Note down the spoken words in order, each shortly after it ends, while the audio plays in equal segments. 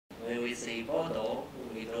with a bottle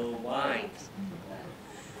with wine.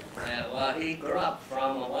 Well, he grew up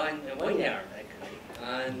from a vineyard, actually,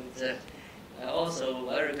 and also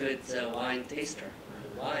very good wine taster.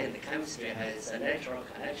 Wine and chemistry has a natural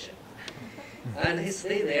connection. And he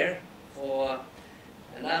stayed there for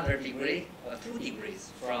another degree, 2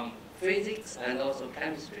 degrees, from physics and also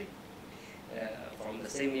chemistry from the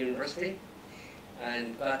same university,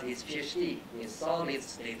 and got his PhD in solid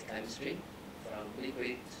state chemistry, from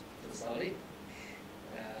liquid to solid,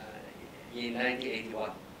 in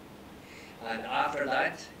 1981. And after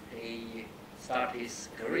that, he started his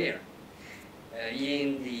career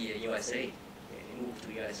in the USA. He moved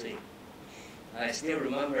to USA. I still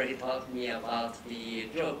remember he taught me about the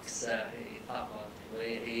jokes he talked about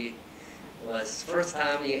when he was first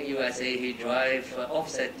time in USA. He drive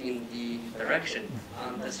opposite in the direction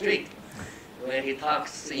on the street. When he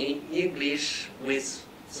talks in English with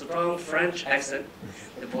strong French accent,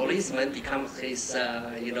 the policeman becomes his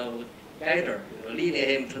guider, leading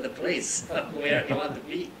him to the place where he wants to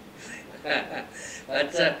be.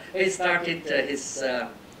 But he started his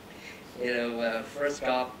first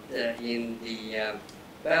job in the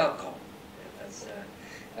Belco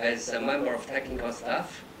as a member of technical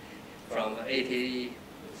staff from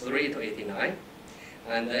 83 to 89,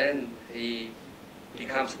 and then he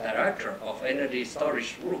becomes director of energy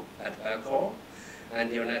storage group at Belco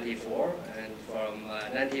until 94, and from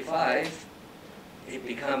 95 he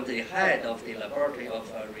becomes the head of the laboratory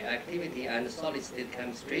of reactivity and solid state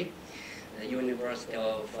chemistry, the University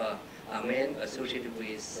of Amiens, associated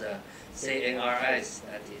with CNRS,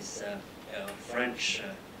 that is a French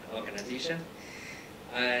organization.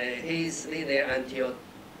 He's there until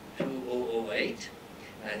 2008,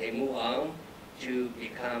 and he moved on to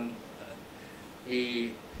become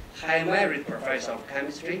the high merit professor of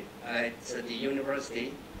chemistry at the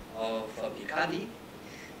University of Picardy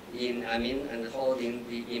in Amiens, and holding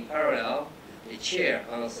in parallel the chair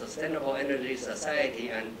on Sustainable Energy Society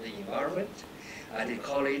and the Environment at the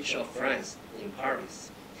College of France in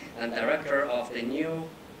Paris, and director of the new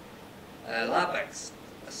LabX,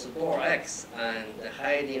 SupportX, and the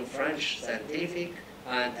heading French Scientific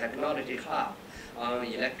and Technology Hub on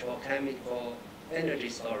electrochemical energy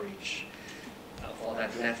storage for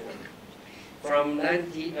that network. From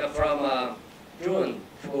June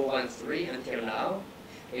 2013 until now,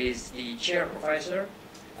 is the chair professor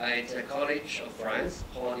at the College of France,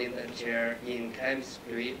 holding the chair in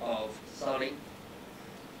chemistry of solid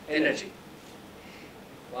energy.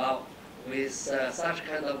 Well, with such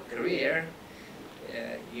kind of career,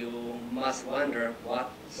 you must wonder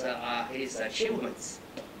what are his achievements.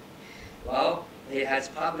 Well, he has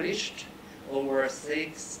published over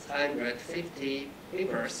 650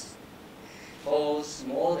 papers, holds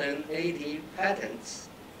more than 80 patents,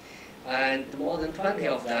 and more than 20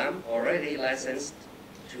 of them already licensed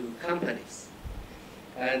to companies.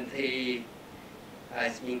 And he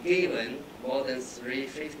has been given more than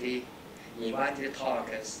 350 invited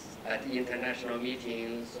talks at international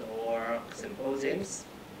meetings or symposiums.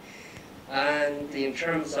 And in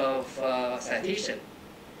terms of citation,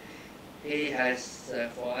 he has,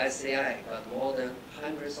 for SCI, got more than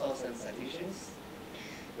 100,000 citations,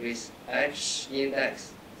 with H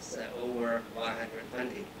index over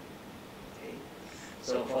 120. Okay.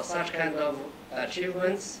 So for such kind of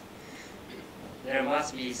achievements, there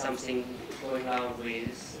must be something going on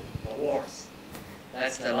with awards.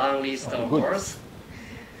 That's the long list of awards,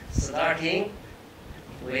 starting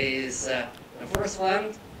with the first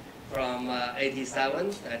one from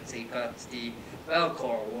 87, that he got the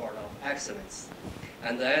Belco Award of Excellence,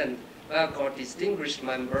 and then Belco Distinguished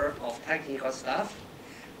Member of Technical Staff,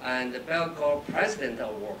 and the Belco President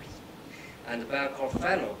Award, and the Belco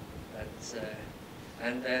Fellow. That's,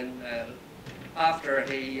 and then after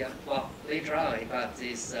he, well, later on he got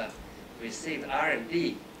this, received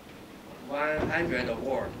R&D 100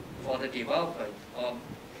 award for the development of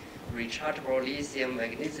rechargeable lithium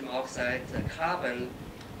magnesium oxide carbon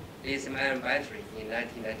lithium-ion battery in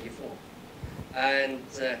 1994. And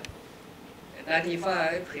in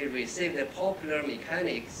 1995, he received the Popular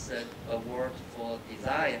Mechanics Award for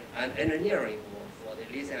Design and Engineering Award for the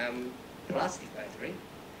lithium plastic battery,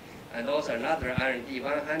 and also another R&D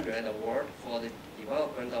 100 award for the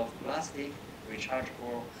development of plastic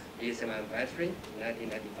rechargeable lithium-ion battery in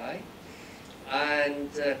 1995. And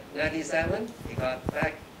 1997, he got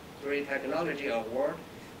Battery Technology Award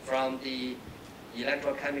from the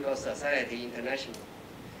Electrochemical Society International.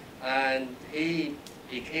 And he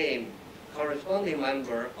became corresponding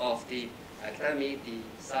member of the Académie des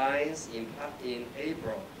Sciences in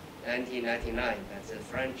April 1999. That's the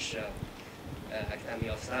French Academy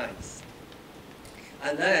of Science.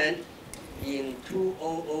 And then In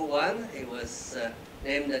 2001, he was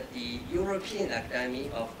named the European Academy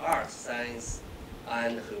of Arts, Science,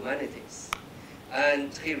 and Humanities.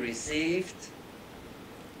 And he received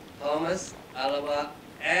Thomas Alva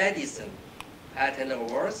Edison Patent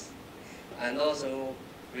Awards, and also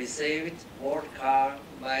received World Car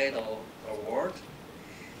Medal Award.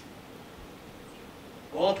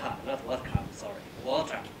 Water, not vodka, sorry,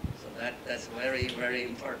 water. So that's very, very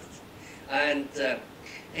important. And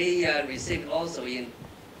he received also in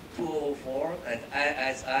 2004 an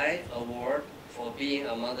ISI award for being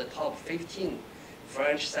among the top 15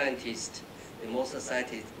 French scientists, the most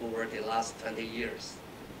cited over the last 20 years.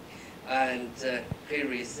 And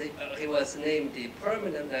he was named the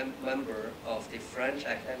permanent member of the French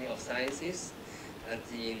Academy of Sciences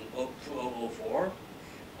in 2004,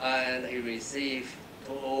 and he received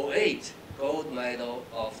 2008 gold medal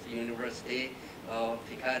of the University of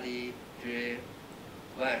Picardie-Juvet,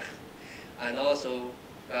 and also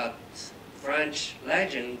got French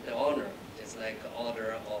Legion honor, just like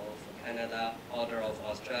Order of Canada, Order of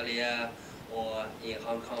Australia, or in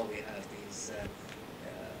Hong Kong we have this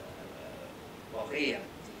Laureat,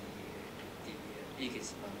 the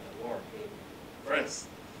biggest award in France,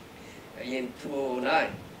 in 2009.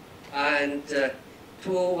 And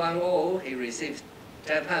 2010, he received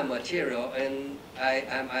Japan Material and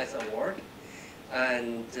IMS Award.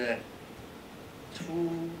 And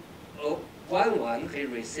 2011, he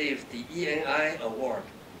received the ENI Award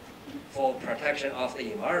for protection of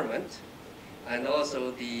the environment, and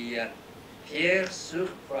also the Pierre Sur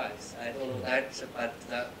Prize. I don't know that, but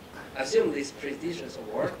I assume this prestigious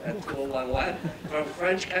award at 2011 from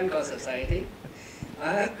French Chemical Society.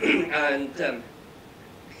 And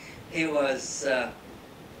he was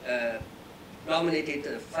nominated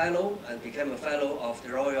a fellow and became a fellow of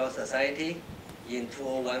the Royal Society in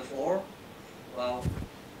 2014. Well,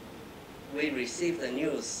 we received the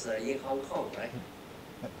news in Hong Kong, right?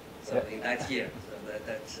 So in that year. So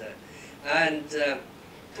that's and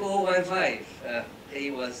 2015,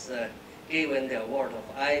 he was given the award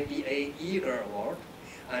of IBA Eager Award,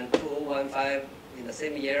 and 2015, in the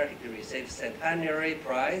same year, he received Centenary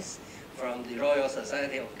Prize from the Royal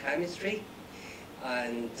Society of Chemistry,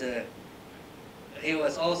 and he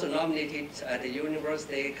was also nominated at the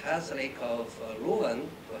University Catholic of Leuven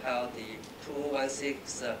to hold the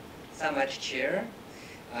 2016 Sammach Chair,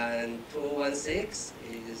 and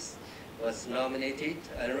 2016 was nominated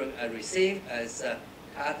and received as a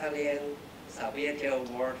Catalan Sabiete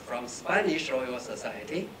Award from Spanish Royal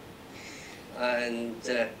Society, and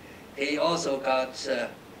he also got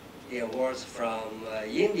the awards from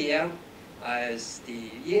India as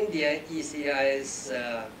the Indian ECI's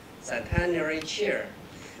Centenary Chair,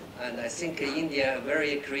 and I think India are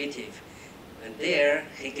very creative. And there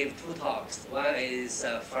he gave two talks. One is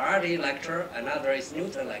Faraday lecture, another is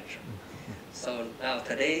Newton lecture. So now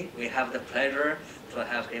today we have the pleasure to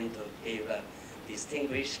have him to give a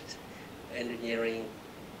distinguished engineering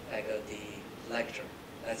faculty lecture.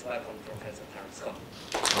 Let's welcome Professor Terence Kong.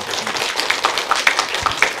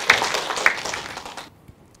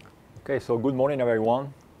 Okay, so good morning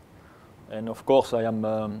everyone. And of course I am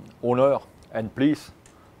honored and pleased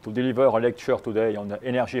to deliver a lecture today on the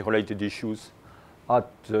energy-related issues at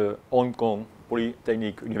Hong Kong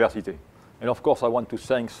Polytechnic University. And of course I want to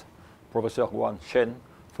thank Professor Guan Shen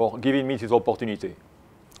for giving me this opportunity.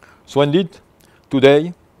 So indeed,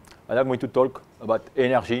 today I am going to talk about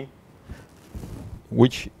energy,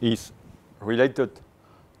 which is related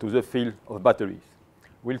to the field of batteries.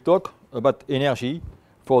 We'll talk about energy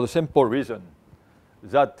for the simple reason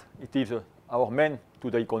that it is our main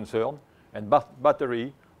today concern, and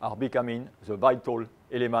batteries are becoming the vital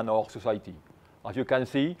element of our society. As you can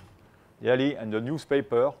see, daily in the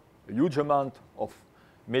newspaper, a huge amount of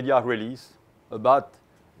media release about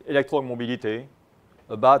electromobility,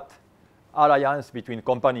 about alliance between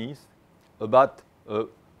companies, about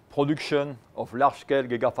production of large-scale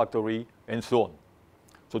gigafactory, and so on.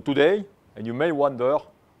 So today, and you may wonder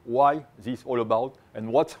why this is all about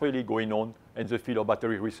and what's really going on in the field of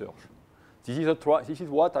battery research. This is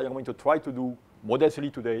what I am going to try to do modestly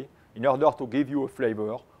today in order to give you a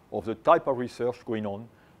flavor of the type of research going on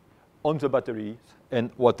the batteries and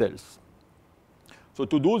what else. So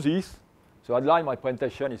to do this, the outline of my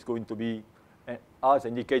presentation is going to be as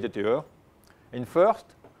indicated here. And first,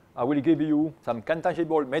 I will give you some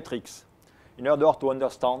tangible metrics in order to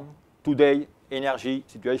understand today's energy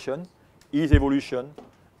situation, its evolution,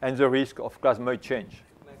 and the risk of climate change.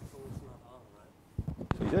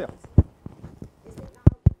 So it's there.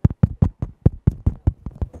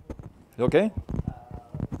 Okay?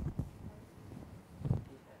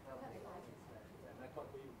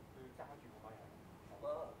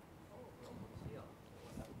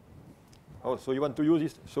 Oh, so you want to use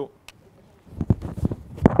this? So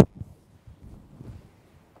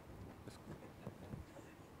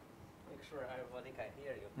make sure everybody can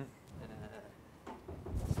hear you.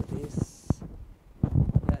 So this,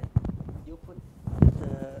 yeah, you put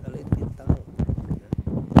a little bit down.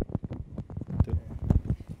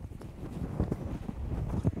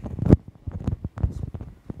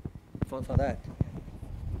 For that.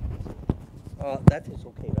 Oh, that is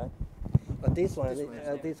okay, right? But this one,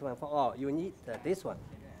 this one you need this one.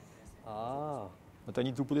 Ah. but I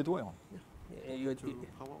need to put it where? You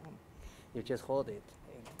just hold it.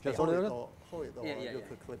 Just hold hold it it? or Yeah. you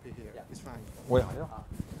could clip it here. Yeah. It's fine. Where? Here?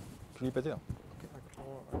 Clip it here. Okay, I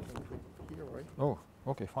can clip it here, right? Oh,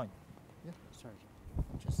 okay, fine. Yeah, sorry.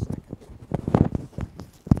 Just a second.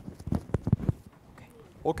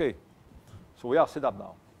 Okay, so we are set up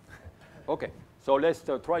now. Okay, so let's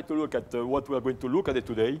try to look at what we are going to look at it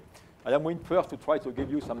today. I am going first to try to give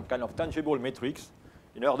you some kind of tangible metrics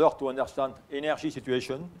in order to understand energy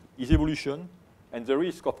situation, its evolution, and the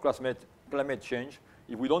risk of climate change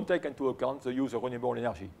if we don't take into account the use of renewable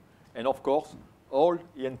energy. And of course, all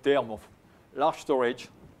in terms of large storage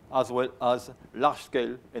as well as large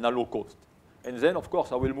scale and at low cost. And then, of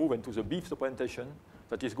course, I will move into the BEEF presentation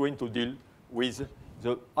that is going to deal with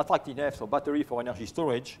the attractiveness of battery for energy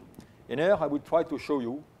storage. And here I will try to show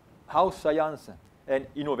you how science and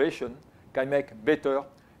innovation can make better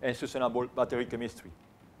and sustainable battery chemistry.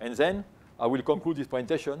 And then I will conclude this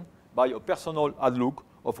presentation by a personal outlook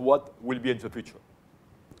of what will be in the future.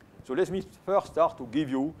 So let me first start to give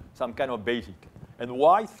you some kind of basic and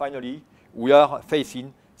why, finally, we are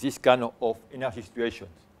facing this kind of energy situations.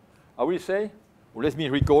 I will say, or let me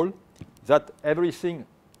recall, that everything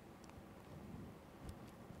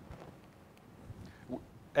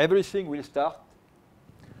will start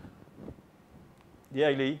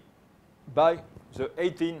nearly by the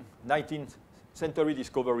 18th, 19th century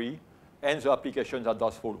discovery and the applications that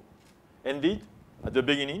does follow. Indeed, at the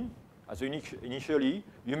beginning, as initially,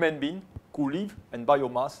 human beings could live in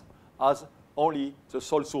biomass as only the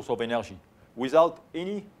sole source of energy, without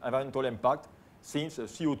any environmental impact, since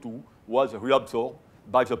CO2 was reabsorbed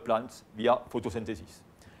by the plants via photosynthesis.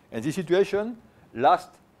 And this situation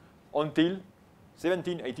lasts until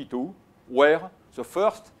 1782, where the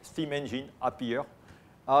first steam engine appeared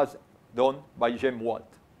as done by James Watt.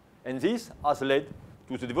 And this has led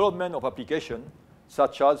to the development of applications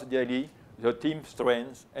such as the steam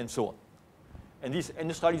trains and so on. And this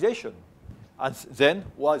industrialization then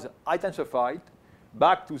was intensified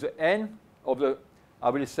back to the end of the, I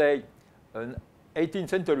will say, 18th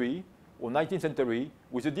century or 19th century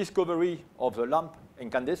with the discovery of the lamp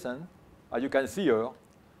incandescent, as you can see here,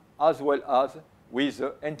 as well as with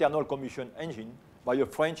the internal combustion engine by a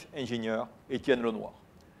French engineer, Etienne Lenoir.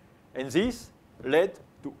 And this led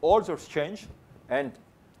to all the change and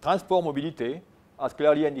transport mobility, as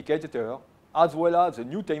clearly indicated here, as well as the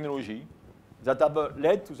new technology that have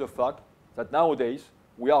led to the fact that nowadays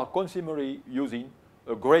we are consumerly using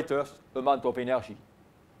a greater amount of energy,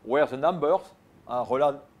 where the numbers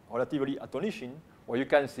are relatively astonishing, where you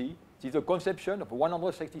can see it is a consumption of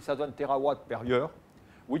 160,000 terawatt per year,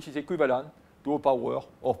 which is equivalent to a power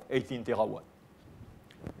of 18 terawatt.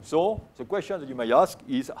 So the question that you may ask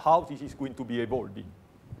is how this is going to be evolving.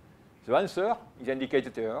 The answer is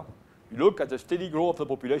indicated here. You look at the steady growth of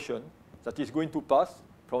the population that is going to pass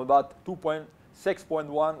from about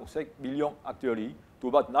 6.1 or 6 billion actually to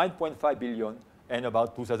about 9.5 billion in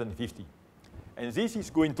about 2050. And this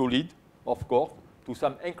is going to lead, of course, to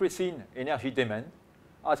some increasing energy demand,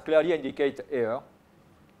 as clearly indicated here.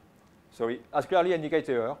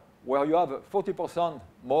 Where you have 40%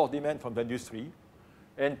 more demand from the industry,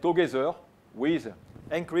 and together with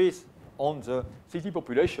increase on the city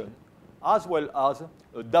population, as well as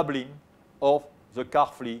a doubling of the car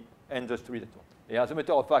fleet and the street. And as a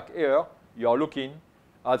matter of fact, here you are looking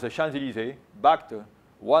at the Champs-Élysées back to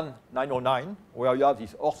 1909, where you have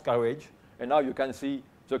this horse carriage, and now you can see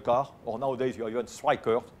the car, or nowadays you have even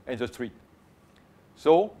strikers in the street.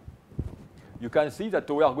 So you can see that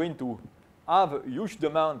we are going to have a huge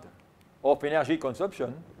demand of energy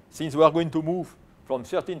consumption, since we are going to move from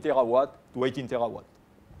 13 terawatt to 18 terawatt.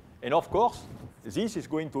 And of course, this is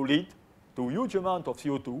going to lead to a huge amount of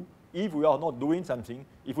CO2 if we are not doing something,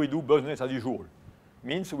 if we do business as usual.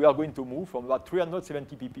 Means we are going to move from about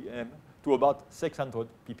 370 ppm to about 600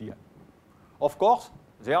 ppm. Of course,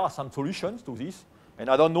 there are some solutions to this, and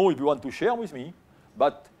I don't know if you want to share with me,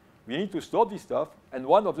 but we need to stop this stuff, and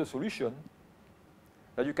one of the solutions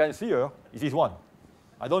that you can see here is this one.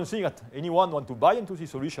 I don't think that anyone wants to buy into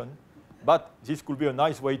this solution, but this could be a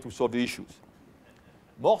nice way to solve the issues.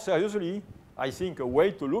 More seriously, I think a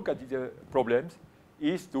way to look at the problems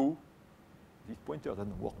is to, this pointer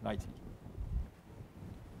doesn't work nicely.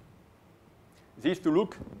 This to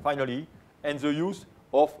look, finally, at the use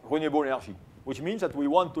of renewable energy, which means that we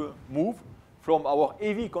want to move from our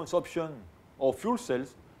heavy consumption of fuel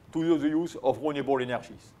cells to the use of renewable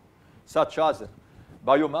energies, such as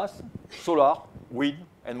biomass, solar, wind,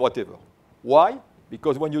 and whatever. Why?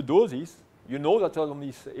 Because when you do this, you know that some of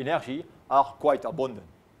these energy are quite abundant.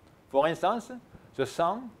 For instance, the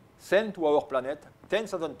sun sent to our planet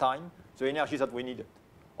 10,000 times the energy that we needed.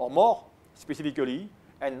 Or more specifically,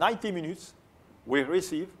 in 90 minutes, we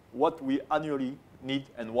receive what we annually need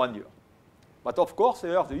in 1 year. But of course,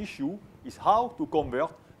 here the issue is how to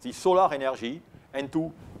convert the solar energy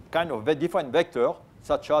into kind of different vectors,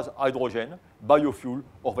 such as hydrogen, biofuel,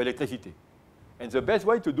 or electricity. And the best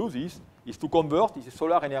way to do this is to convert this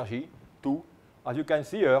solar energy to, as you can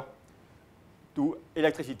see here, to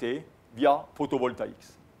electricity via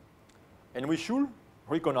photovoltaics. And we should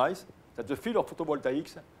recognize that the field of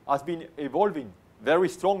photovoltaics has been evolving very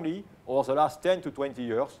strongly over the last 10 to 20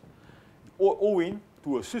 years, owing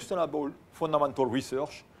to a sustainable fundamental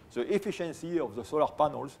research. The efficiency of the solar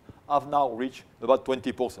panels have now reached about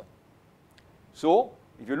 20%. So,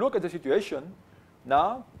 if you look at the situation,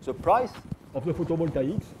 now the price of the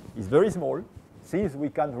photovoltaics is very small, since we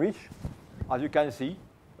can reach, as you can see,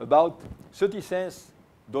 about 30 cents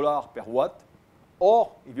per watt.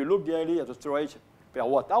 Or, if you look daily at the storage per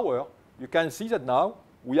watt hour, you can see that now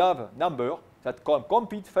we have a number that can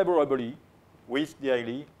compete favorably with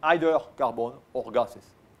daily either carbon or gases.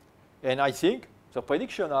 And I think the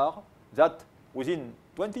predictions are that within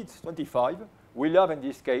 2025, we'll have, in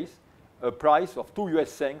this case, a price of 2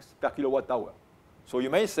 US cents per kilowatt hour. So you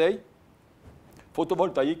may say,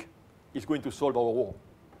 photovoltaic is going to solve our war.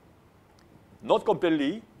 Not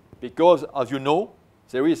completely, because as you know,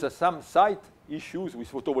 there is some side issues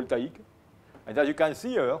with photovoltaic. And as you can see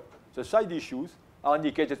here, the side issues are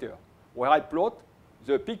indicated here, where I plot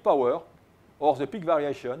the peak power or the peak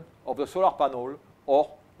variation of the solar panel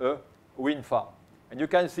or a wind farm. And you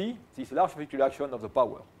can see this large fluctuation of the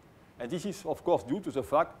power. And this is, of course, due to the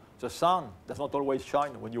fact the sun does not always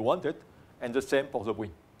shine when you want it, and the same for the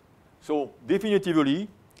wind. So definitively,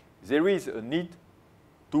 there is a need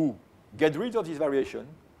to get rid of this variation,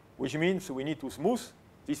 which means we need to smooth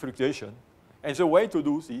this fluctuation. And the way to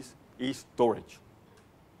do this is storage.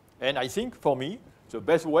 And I think, for me, the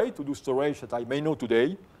best way to do storage that I may know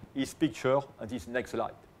today is pictured on this next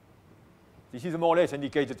slide. This is more or less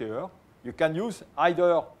indicated here. You can use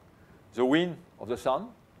either the wind or the sun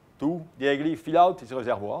to directly fill out this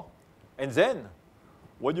reservoir. And then,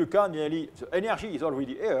 when you can nearly, the energy is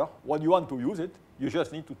already here, when you want to use it, you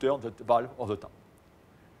just need to turn the valve of the tap.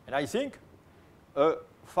 And I think a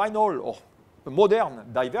final or a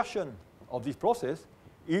modern diversion of this process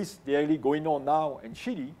is directly going on now in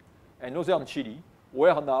Chile and northern Chile,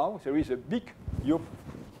 where now there is a big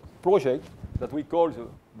project that we call the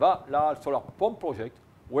Valhall Solar Pump Project,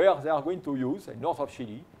 where they are going to use, in north of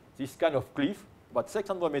Chile, this kind of cliff, about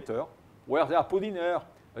 600 meters, where they are putting here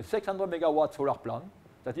a 600 megawatt solar plant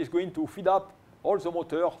that is going to feed up all the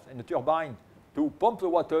motors and the turbine to pump the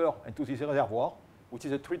water into this reservoir, which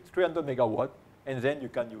is a 300 megawatt, and then you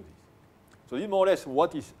can use it. So this is more or less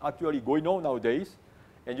what is actually going on nowadays.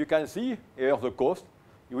 And you can see here the cost.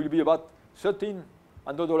 It will be about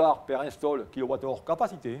 $1,300 per installed kilowatt hour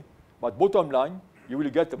capacity, but bottom line, you will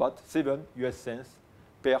get about 7 US cents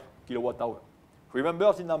per kilowatt hour.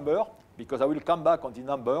 Remember the number, because I will come back on the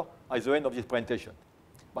number at the end of this presentation.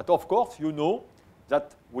 But of course, you know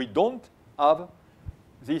that we don't have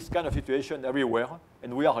this kind of situation everywhere,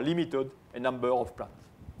 and we are limited in number of plants.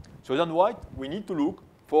 So then what? We need to look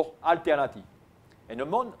for alternative. And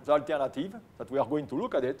among the alternative that we are going to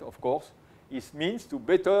look at it, of course, is means to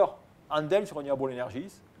better handle renewable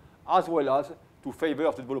energies, as well as to favor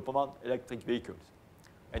the development of electric vehicles.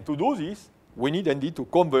 And to do this, we need indeed to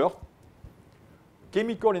convert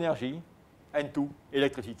chemical energy into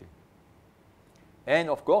electricity. And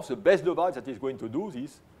of course, the best device that is going to do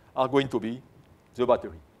this are going to be the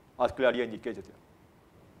battery, as clearly indicated here.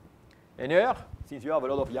 And here, since you have a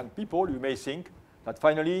lot of young people, you may think that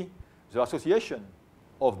finally the association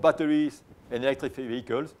of batteries and electric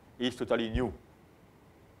vehicles is totally new.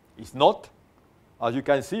 It's not. As you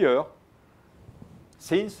can see here,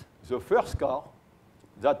 since the first car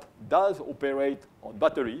that does operate on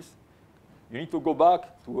batteries, you need to go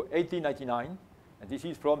back to 1899, and this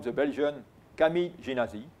is from the Belgian Camille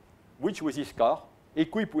Genazi, which with this car,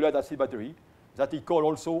 equipped with lead-acid battery, that he called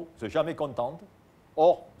also the jamais content,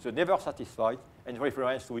 or the never satisfied, in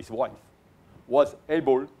reference to his wife. was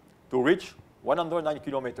able to reach 109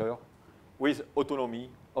 kilometers with autonomy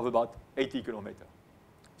of about 80 kilometers.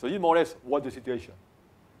 So this more or less was the situation.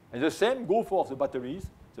 And the same goes for the batteries.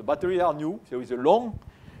 The batteries are new. There is a long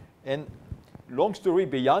story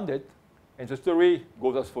beyond it, and the story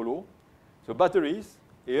goes as follows. The batteries,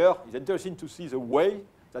 here, it's interesting to see the way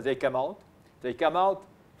that they come out. They come out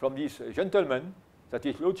from this gentleman, that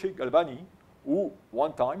is Luigi Galvani, who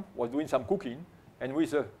one time was doing some cooking, and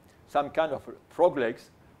with some kind of frog legs,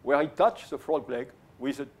 where he touched the frog leg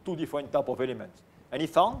with two different types of elements. And he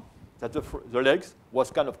found that the legs was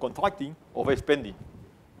kind of contracting or expanding.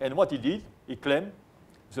 And what he did, he claimed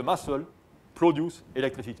the muscle produce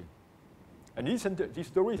electricity. And this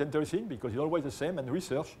story is interesting because it's always the same in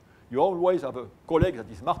research. You always have a colleague that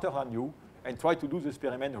is smarter than you and try to do the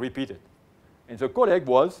experiment repeated. And the colleague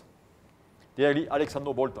was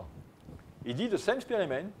Alessandro Volta. He did the same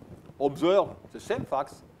experiment, observed the same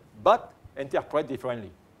facts, but interpret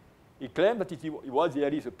differently. He claimed that it was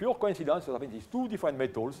really a pure coincidence of having these two different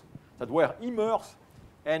metals that were immersed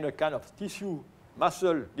in a kind of tissue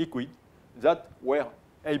muscle liquid that were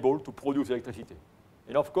able to produce electricity.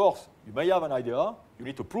 And of course, you may have an idea, you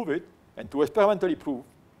need to prove it, and to experimentally prove,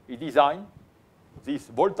 he designed this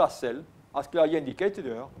Volta cell, as clearly indicated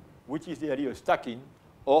here, which is really a stacking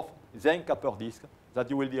of zinc copper disk that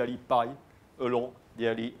you will really pi along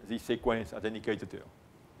this sequence as indicated here.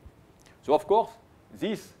 So of course,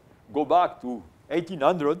 this go back to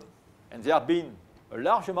 1800, and there have been a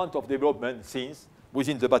large amount of development since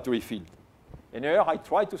within the battery field. And here I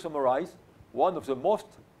try to summarize one of the most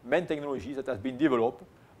main technologies that has been developed,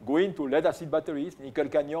 going to lead-acid batteries, nickel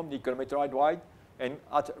cadmium, nickel metal hydride, and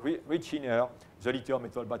reaching here the lithium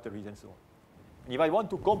metal batteries and so on. And if I want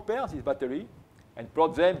to compare this battery and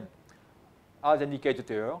plot them as indicated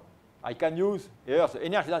here, I can use here the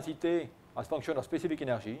energy density as function of specific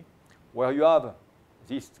energy, where you have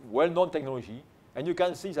this well-known technology, and you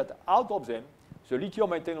can see that out of them, the lithium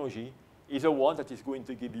technology is the one that is going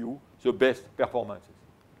to give you the best performances.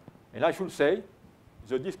 And I should say,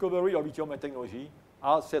 the discovery of lithium technology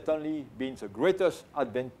has certainly been the greatest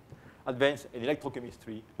advance in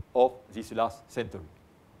electrochemistry of this last century.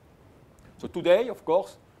 So today, of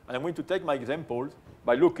course, I'm going to take my examples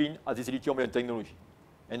by looking at this lithium technology.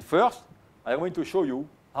 And first, I'm going to show you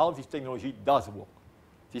how this technology does work.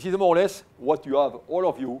 This is more or less what you have, all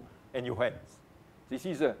of you, in your hands. This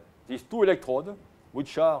is these two electrodes,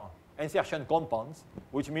 which are insertion compounds,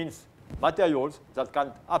 which means materials that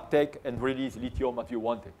can uptake and release lithium as you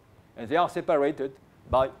want it. And they are separated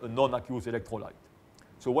by a non-aqueous electrolyte.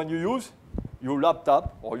 So when you use your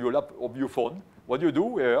laptop or your phone, what you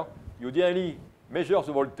do here, you generally measure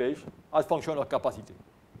the voltage as function of capacity.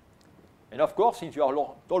 And of course, since you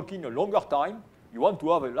are talking a longer time, you want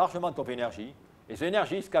to have a large amount of energy, and the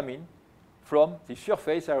energy is coming from the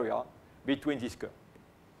surface area between these curves.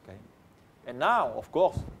 Okay? And now, of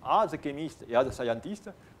course, as a chemist and as a scientist,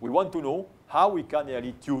 we want to know how we can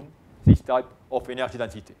really tune this type of energy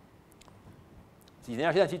density. This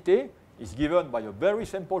energy density is given by a very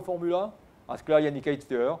simple formula, as clearly indicated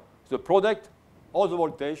here, the product of the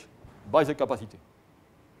voltage by the capacity.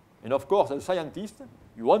 And of course, as a scientist,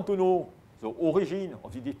 you want to know the origin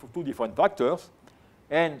of the two different factors,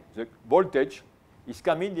 and the voltage is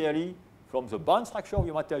coming really from the band structure of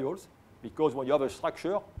your materials, because when you have a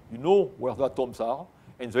structure, you know where the atoms are,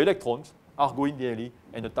 and the electrons are going really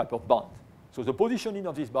in a type of band. So the positioning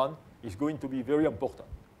of this band is going to be very important.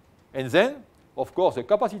 And then, of course, the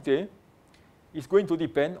capacity is going to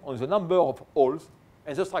depend on the number of holes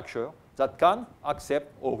in the structure that can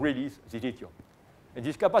accept or release the lithium. And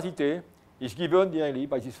this capacity is given really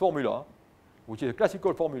by this formula, which is a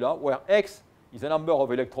classical formula where X is the number of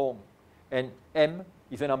electrons and M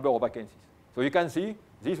is the number of vacancies. So you can see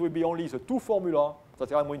this will be only the two formulas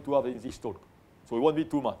that I'm going to have in this talk. So it won't be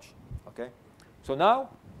too much. Okay? So now,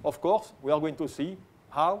 of course, we are going to see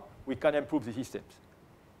how we can improve the systems.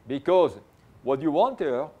 Because what you want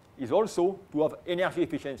here is also to have energy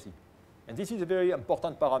efficiency. And this is a very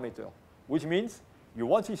important parameter, which means you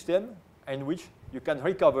want a system in which you can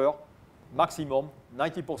recover maximum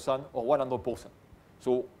 90% or 100%.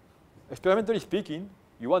 So experimentally speaking,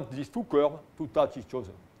 you want these two curves to touch each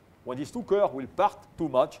other. When these two curves will part too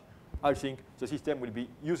much, I think the system will be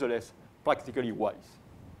useless, practically wise.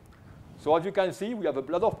 So as you can see, we have a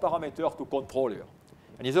lot of parameters to control here.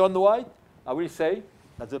 And in the on right, I will say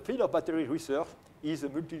that the field of battery research is a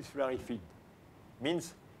multidisciplinary field.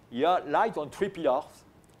 Means you are light on three pillars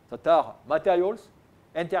that are materials,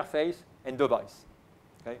 interface, and device.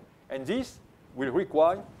 Okay? And this will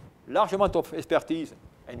require large amount of expertise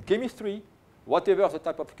in chemistry, whatever the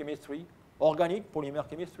type of chemistry, organic, polymer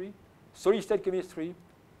chemistry, solid-state chemistry,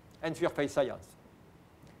 and surface science.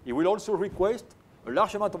 It will also request a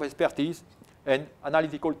large amount of expertise and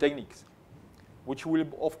analytical techniques, which will,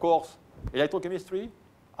 of course, electrochemistry,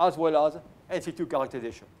 as well as in situ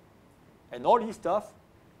characterization. And all this stuff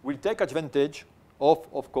will take advantage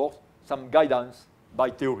of course, some guidance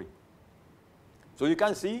by theory. So you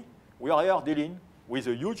can see we are here dealing with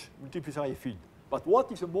a huge multidisciplinary field. But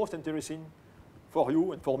what is the most interesting for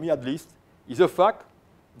you, and for me at least, is the fact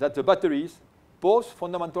that the batteries pose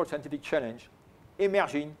fundamental scientific challenge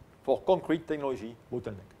emerging for concrete technology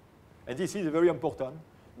bottleneck. And this is very important.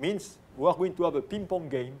 Means we are going to have a ping-pong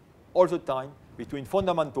game all the time between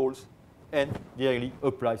fundamentals and really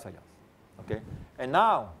applied science. Okay? And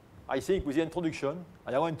now, I think with the introduction,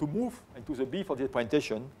 I want to move into the beef of this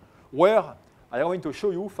presentation, where I want to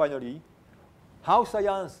show you finally how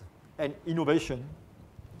science and innovation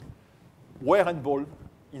were involved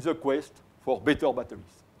in the quest for better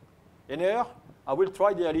batteries. And here, I will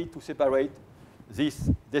try really to separate this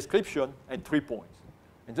description in 3 points.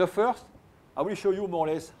 And the first, I will show you more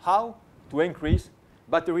or less how to increase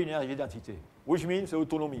battery energy density, which means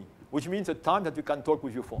autonomy, which means the time that you can talk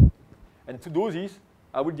with your phone. And to do this,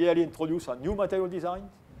 I will really introduce a new material design,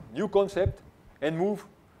 new concept, and move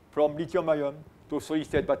from lithium-ion to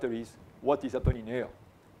solid-state batteries, what is happening here.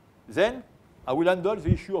 Then, I will handle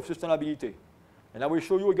the issue of sustainability. And I will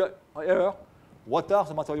show you here what are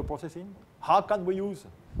the material processing, how can we use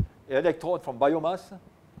electrode from biomass,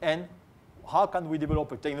 and how can we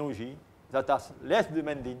develop a technology that is less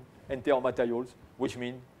demanding in terms of materials, which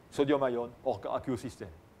means sodium-ion or aqueous system.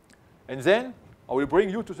 And then, I will bring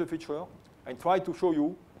you to the future and try to show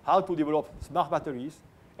you how to develop smart batteries,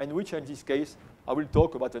 and which in this case, I will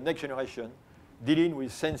talk about the next generation dealing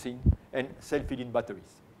with sensing and self-healing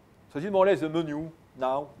batteries. So this is more or less the menu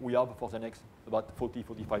now we have for the next about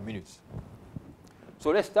 40-45 minutes. So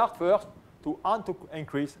let's start first to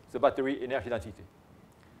increase the battery energy density.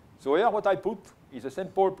 So here what I put is a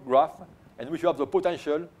simple graph in which you have the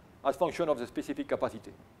potential as function of the specific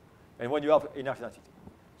capacity, and when you have energy density.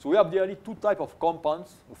 So we have really 2 types of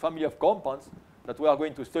compounds, a family of compounds that we are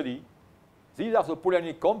going to study. These are the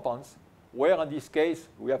polyanic compounds, where in this case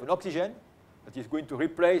we have an oxygen that is going to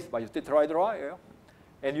replace by a tetrahedra here.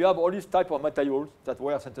 And you have all these type of materials that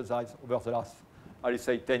were synthesized over the last, I will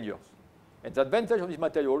say, 10 years. And the advantage of these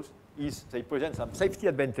materials is they present some safety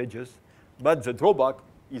advantages, but the drawback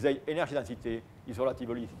is the energy density is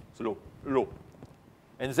relatively low.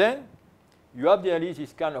 And then you have really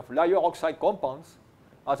this kind of layer oxide compounds,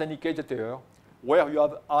 as indicated here, where you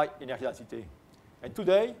have high energy density. And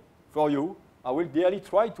today, for you, I will really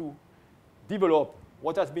try to develop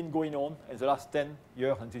what has been going on in the last 10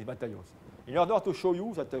 years in these materials, in order to show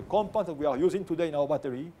you that the compounds that we are using today in our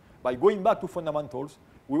battery, by going back to fundamentals,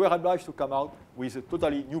 we were obliged to come out with a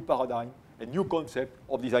totally new paradigm, a new concept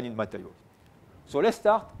of designing materials. So let's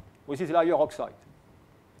start with this layer oxide.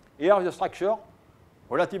 Here is the structure,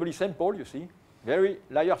 relatively simple, you see, very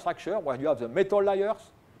layer structure, where you have the metal layers,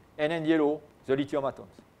 and in yellow, the lithium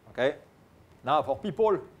atoms. Okay? Now, for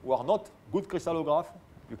people who are not good crystallograph,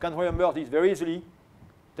 you can remember this very easily.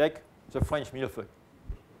 Take the French millefeuille,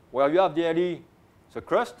 where you have the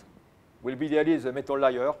crust will be the metal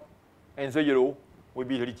layer, and the yellow will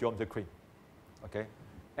be the lithium, the cream. Okay?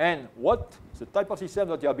 And what the type of system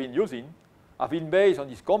that you have been using have been based on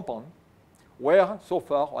this compound, where so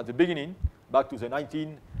far, at the beginning, back to the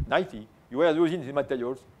 1990, you were using these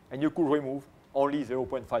materials, and you could remove only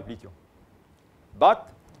 0.5 lithium. But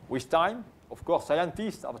with time, of course,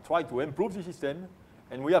 scientists have tried to improve the system,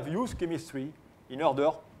 and we have used chemistry in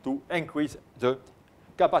order to increase the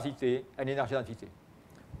capacity and energy density.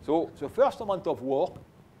 So the first amount of work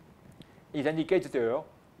is indicated here,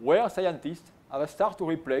 where scientists have started to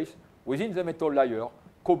replace within the metal layer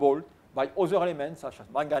cobalt by other elements such as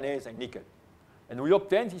manganese and nickel. And we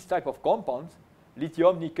obtain this type of compounds,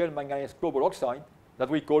 lithium, nickel, manganese, cobalt oxide, that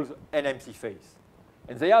we call NMC phase.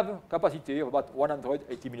 And they have a capacity of about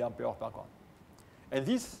 180 milliampere per gram. And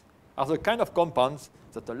these are the kind of compounds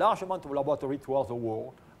that a large amount of laboratories throughout the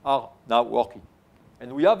world are now working.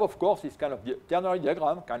 And we have, of course, this kind of ternary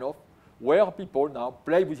diagram, where people now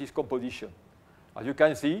play with this composition. As you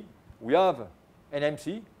can see, we have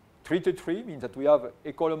NMC, 3 to 3, means that we have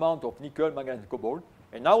equal amount of nickel, manganese, cobalt.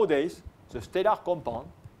 And nowadays, the stellar compound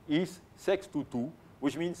is 6 to 2,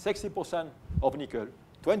 which means 60% of nickel,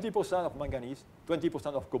 20% of manganese,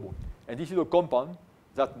 20% of cobalt. And this is a compound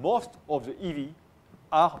that most of the EV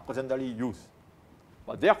are presently used.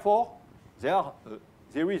 But therefore, there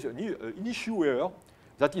is an issue here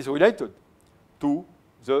that is related to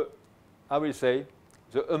the, I will say,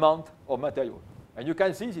 the amount of material. And you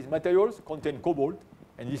can see these materials contain cobalt,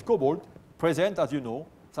 And this cobalt presents, as you know,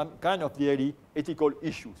 some kind of daily ethical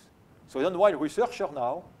issues. So then while researchers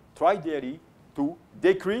now try daily to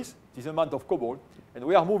decrease this amount of cobalt, and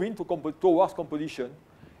we are moving towards composition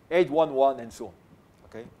 811 and so on.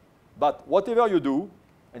 Okay? But whatever you do,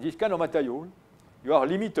 in this kind of material, you are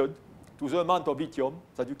limited to the amount of lithium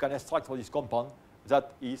that you can extract from this compound,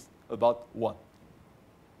 that is about 1.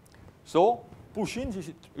 So pushing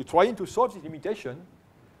this, trying to solve this limitation,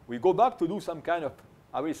 we go back to do some kind of,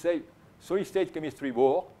 I will say, solid-state chemistry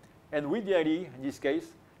work, and with DLE, in this case,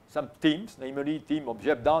 some teams, namely team of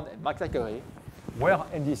Jeff Down and Max Zachary, were,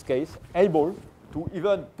 in this case, able to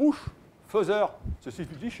even push further the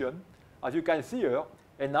substitution, as you can see here,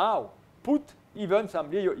 and now put even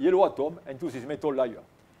some yellow atom into this metal layer.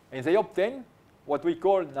 And they obtain what we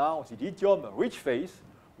call now the lithium-rich phase,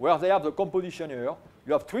 where they have the composition here.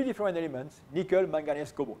 You have 3 different elements, nickel,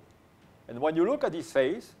 manganese, cobalt. And when you look at this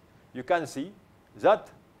phase, you can see that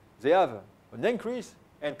they have an increase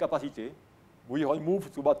in capacity. We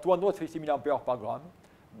move to about 250 milliampere per gram,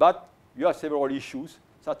 but you have several issues,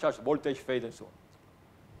 such as voltage fade and so on.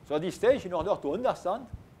 So at this stage, in order to understand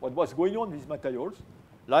what was going on with these materials,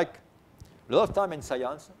 like a lot of time in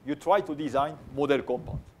science, you try to design model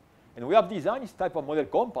compounds. And we have designed this type of model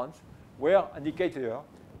compounds where, indicated here,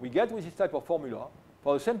 we get with this type of formula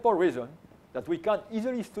for the simple reason that we can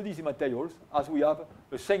easily study the materials as we have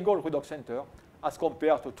a single redox center as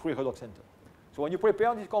compared to 3 redox centers. So when you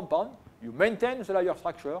prepare this compound, you maintain the layer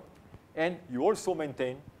structure, and you also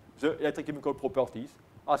maintain the electrochemical properties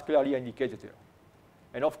as clearly indicated here.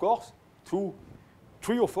 And of course, through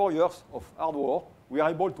 3 or 4 years of hard work, we are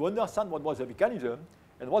able to understand what was the mechanism,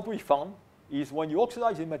 and what we found is when you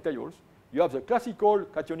oxidize the materials, you have the classical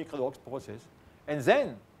cationic redox process, and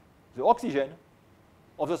then the oxygen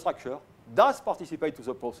of the structure does participate to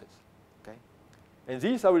the process. Okay? And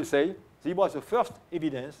this, I will say, this was the first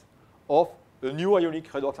evidence of a new ionic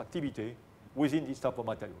redox activity within this type of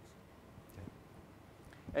materials.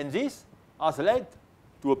 Okay? And this has led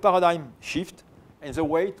to a paradigm shift in the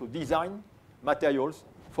way to design materials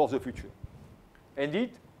for the future.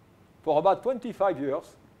 Indeed, for about 25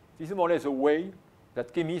 years, this is more or less the way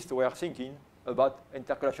that chemists were thinking about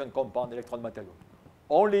intercalation compound electron material.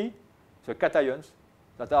 Only the cations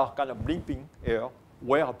that are kind of blimping here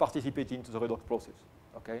were participating to the redox process.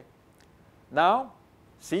 Okay? Now,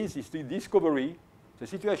 since this discovery, the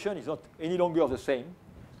situation is not any longer the same,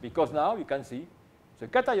 because now you can see the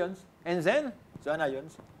cations and then the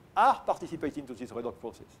anions are participating to this redox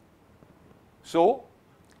process. So,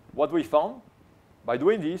 what we found by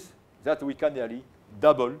doing this, that we can nearly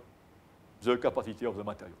double the capacity of the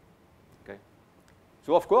material. Okay?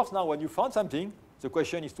 So, of course, now when you found something, the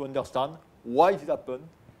question is to understand why it happened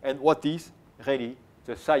and what is really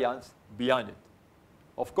the science behind it.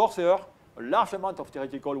 Of course, here, a large amount of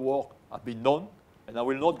theoretical work has been done, and I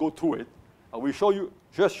will not go through it. I will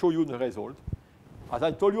just show you the result. As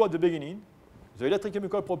I told you at the beginning, the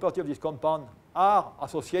electrochemical properties of this compound are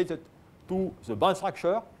associated to the bond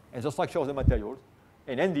structure and the structure of the materials.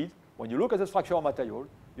 And indeed, when you look at the structure of material,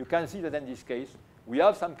 you can see that in this case, we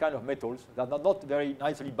have some kind of metals that are not very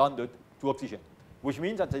nicely bonded to oxygen, which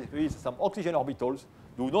means that there is some oxygen orbitals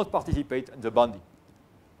do not participate in the bonding.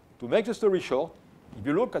 To make the story short, if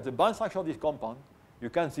you look at the bond structure of this compound, you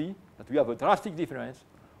can see that we have a drastic difference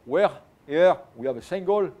where here we have a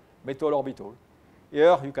single metal orbital.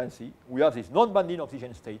 Here you can see we have this non-bonding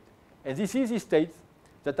oxygen state, and this is the states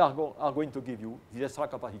that are going to give you this extra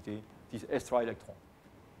capacity, this extra electron.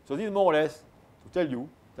 So this is more or less to tell you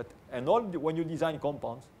that when you design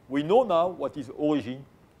compounds, we know now what is the origin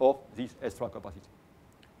of this extra capacity.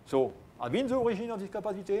 So having the origin of this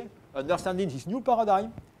capacity, understanding this new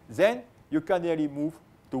paradigm, then you can really move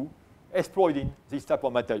to exploiting this type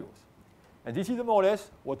of materials. And this is more or less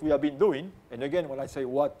what we have been doing. And again, when I say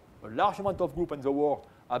what a large amount of groups in the world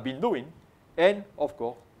have been doing, and of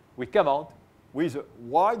course, we come out with a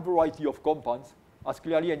wide variety of compounds, as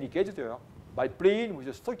clearly indicated here, by playing with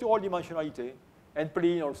the structural dimensionality and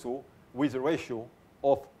playing also with the ratio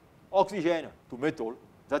of oxygen to metal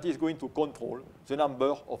that is going to control the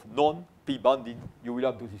number of non-p bonding you will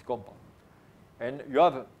have to this compound. And you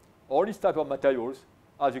have all these type of materials,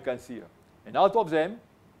 as you can see here. And out of them,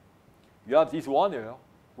 you have this one here,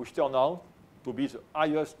 which turned out to be the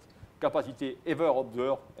highest capacity ever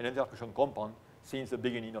observed in intercalation compound since the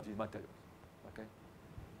beginning of these materials. Okay?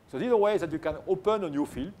 So these are ways that you can open a new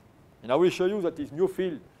field. And I will show you that this new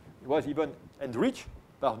field was even enriched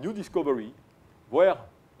by new discovery, where,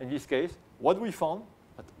 in this case, what we found,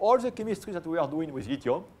 that all the chemistry that we are doing with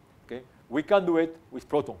lithium, okay, we can do it with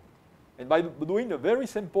proton. And by doing a very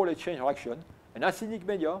simple exchange reaction, an acidic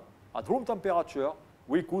media at room temperature,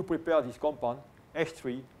 we could prepare this compound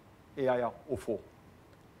H3AIR04.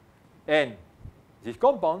 And this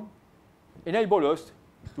compound enables us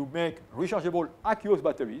to make rechargeable aqueous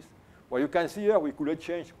batteries, where you can see here we could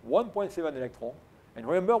exchange 1.7 electrons. And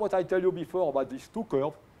remember what I told you before about these two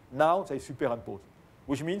curves, now they superimpose,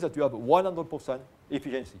 which means that you have 100%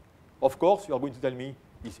 efficiency. Of course, you are going to tell me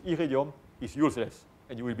this iridium is useless,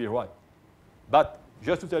 and you will be right. But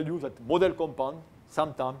just to tell you that model compounds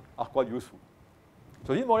sometimes are quite useful.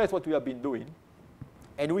 So this is more or less what we have been doing.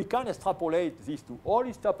 And we can extrapolate this to all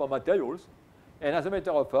these type of materials. And as a matter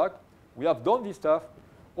of fact, we have done this stuff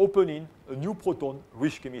opening a new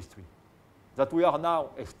proton-rich chemistry that we are now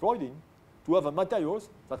exploiting to have materials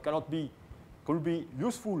that could be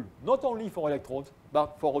useful not only for electrodes,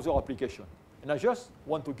 but for other applications. And I just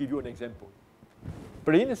want to give you an example.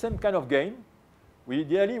 Playing the same kind of game, we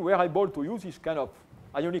ideally were able to use this kind of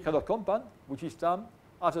ionic radon compound, which is termed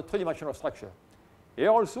as a three-dimensional structure. Here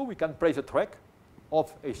also, we can play the trick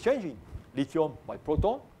of exchanging lithium by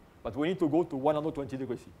proton, but we need to go to 120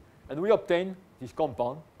 degrees C. And we obtain this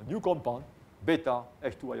compound, a new compound, beta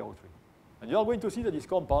H2IO3. And you are going to see that this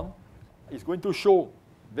compound is going to show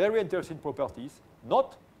very interesting properties,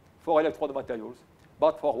 not for electrode materials,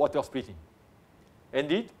 but for water splitting.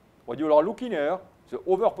 Indeed, what you are looking here, the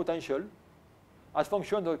overpotential as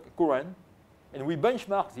function of current, and we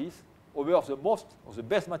benchmark this over the most or the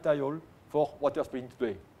best material for water splitting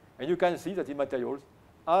today. And you can see that the materials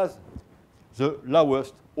has the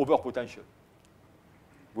lowest overpotential.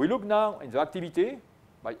 We look now in the activity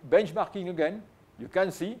by benchmarking again. You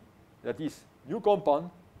can see that this new compound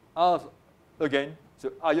has again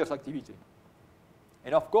the highest activity.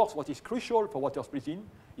 And of course, what is crucial for water splitting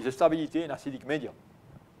is the stability in acidic media.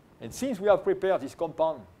 And since we have prepared this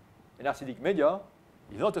compound in acidic media,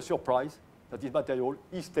 it's not a surprise that this material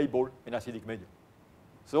is stable in acidic media.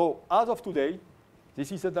 So as of today,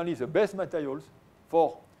 this is certainly the best materials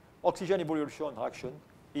for oxygen evolution reaction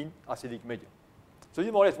in acidic media. So this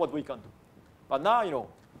is more or less what we can do. But now,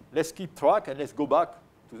 let's keep track and let's go back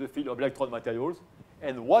to the field of electrode materials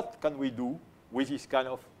and what can we do with this kind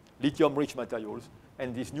of lithium-rich materials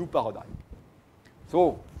and this new paradigm.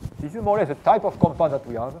 So this is more or less the type of compound that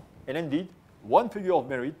we have. And indeed, one figure of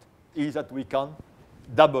merit is that we can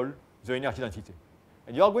double the energy density.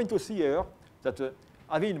 And you are going to see here that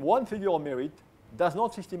having one figure of merit does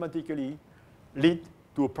not systematically lead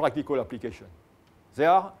to a practical application. There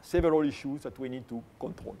are several issues that we need to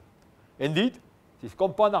control. Indeed, these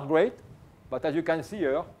compounds are great, but as you can see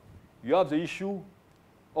here, you have the issue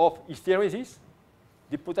of hysteresis,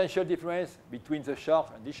 the potential difference between the charge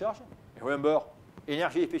and discharge. And remember,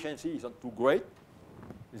 energy efficiency is not too great.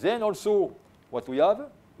 Then also, what we have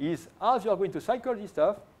is, as you are going to cycle this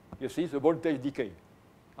stuff, you see the voltage decay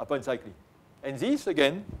upon cycling. And these,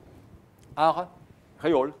 again, are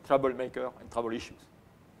real troublemaker and trouble issues.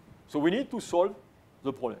 So we need to solve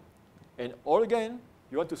the problem. And all again,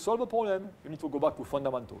 you want to solve the problem, you need to go back to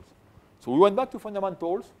fundamentals. So we went back to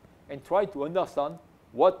fundamentals and tried to understand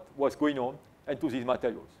what was going on into these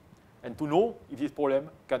materials and to know if this problem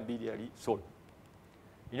can be really solved.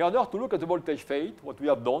 In order to look at the voltage fade, what we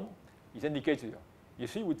have done is indicated here. You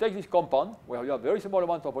see, we take this compound where you have very small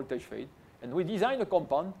amount of voltage fade, and we design a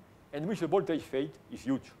compound in which the voltage fade is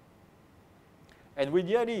huge. And we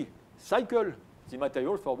really cycle the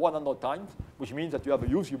material for 100 times, which means that you have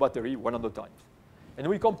used your battery 100 times. And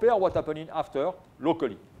we compare what's happening after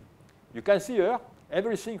locally. You can see here,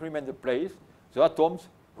 everything remains in place. The atoms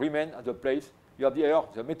remain at the place. You have the air,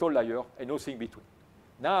 the metal layer, and nothing between.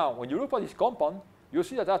 Now, when you look at this compound, you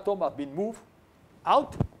see that atoms have been moved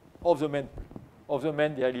out of the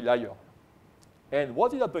main daily layer. And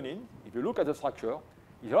what is happening, if you look at the structure,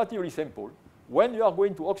 is relatively simple. When you are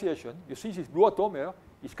going to oxidation, you see this blue atom here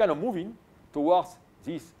is kind of moving towards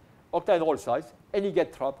this octahedral size, and it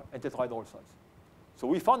gets trapped in tetrahedral size. So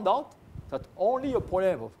we found out that only a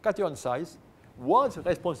problem of cation size was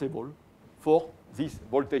responsible for this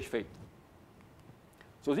voltage fade.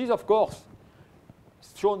 So this, of course,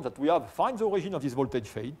 shown that we have find the origin of this voltage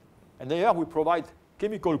fade, and here we provide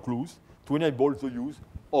chemical clues to enable the use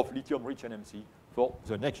of lithium-rich NMC for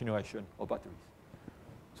the next generation of batteries.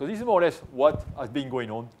 So this is more or less what has been going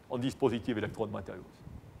on these positive electrode materials.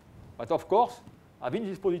 But of course, having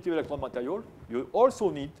this positive electrode material, you also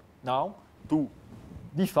need now to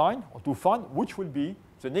define or to find which will be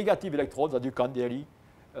the negative electrodes that you can really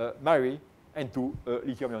marry into a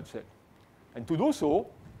lithium-ion cell. And to do so,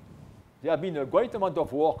 there have been a great amount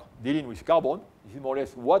of work dealing with carbon. This is more or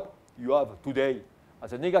less what you have today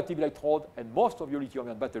as a negative electrode and most of your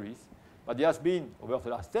lithium-ion batteries. But there has been, over the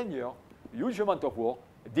last 10 years, a huge amount of work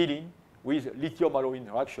dealing with lithium-alloying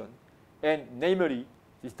reaction, and namely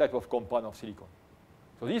this type of compound of silicon.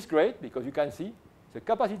 So this is great because you can see the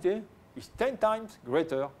capacity is 10 times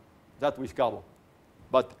greater than with carbon.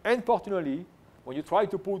 But unfortunately, when you try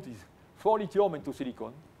to put this 4 lithium into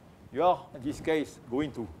silicon, you are, in this case,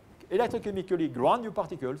 going to electrochemically ground your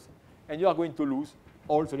particles, and you are going to lose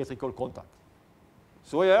all the electrical contact.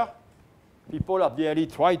 So here, people have really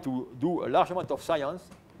tried to do a large amount of science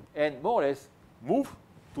and more or less move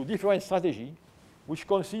to different strategy, which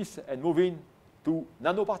consists in moving to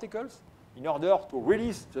nanoparticles in order to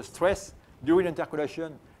release the stress during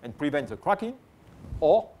intercalation and prevent the cracking,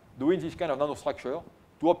 or doing this kind of nanostructure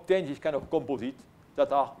to obtain this kind of composite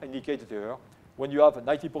that are indicated here when you have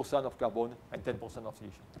 90% of carbon and 10% of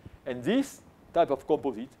silicon. And this type of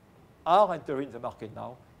composite are entering the market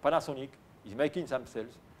now. Panasonic is making some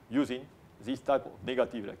cells using this type of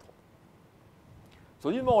negative electrode. So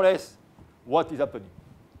this is more or less what is happening.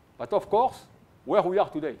 But of course, where we are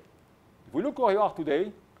today. If we look where we are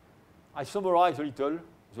today, I summarize a little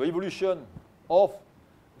the evolution of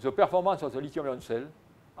the performance of the lithium-ion cell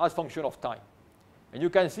as function of time. And you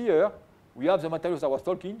can see here, we have the materials I was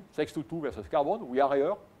talking, 622 versus carbon. We are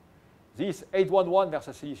here. This 811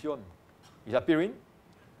 versus silicium is appearing.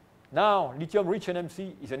 Now, lithium-rich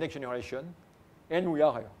NMC is the next generation, and we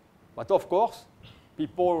are here. But of course,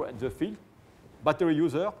 people in the field, battery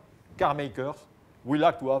users, car makers, will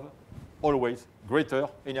like to have always greater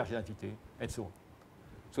energy density, and so on.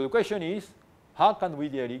 So the question is, how can we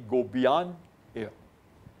really go beyond here?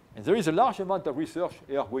 And there is a large amount of research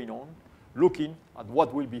here going on, looking at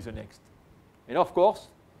what will be the next. And of course,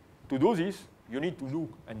 to do this, you need to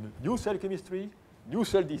look at new cell chemistry, new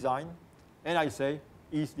cell design, and I say,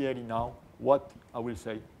 is really now what I will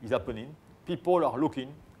say is happening. People are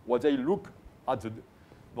looking, what they look at the,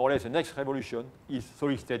 more or less the next revolution is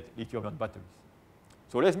solid-state lithium-ion batteries.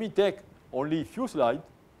 So let me take only a few slides,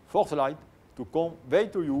 4 slides, to convey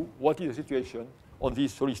to you what is the situation on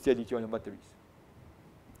these solid-state lithium-ion batteries.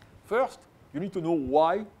 First, you need to know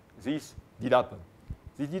why this did happen.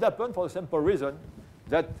 This did happen for the simple reason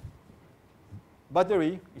that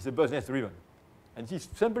battery is a business driven. And this is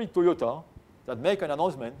simply Toyota that make an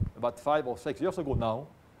announcement about 5 or 6 years ago now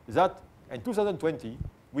that in 2020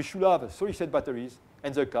 we should have solid-state batteries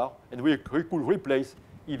in the car, and we could replace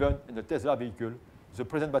even in the Tesla vehicle the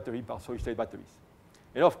present battery by solid-state batteries.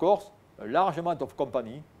 And of course, a large amount of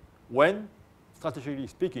company went, strategically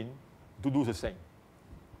speaking, to do the same.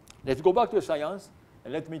 Let's go back to the science,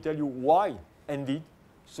 and let me tell you why, indeed,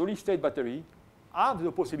 solid-state battery have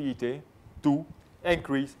the possibility to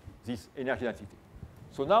increase this energy density.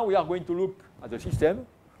 So now we are going to look at the system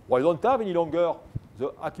where you don't have any longer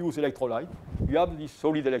the aqueous electrolyte, you have this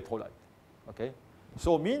solid electrolyte. Okay?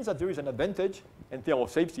 So it means that there is an advantage in terms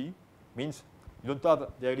of safety, means you don't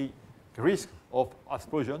have the risk of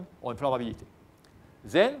explosion or inflammability.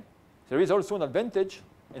 Then there is also an advantage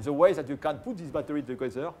in the way that you can put this battery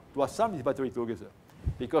together, to assemble this battery together.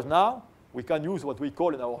 Because now we can use what we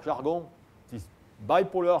call in our jargon this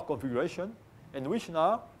bipolar configuration, in which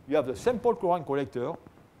now you have the simple current collector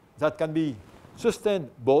that can be sustained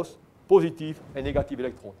both positive and negative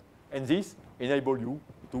electrons. And this enables you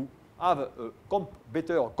to have a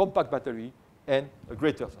better compact battery and a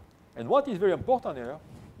greater size. And what is very important here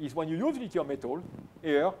is when you use lithium metal,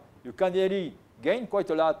 here you can really gain quite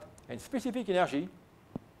a lot in specific energy,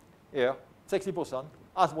 here 60%,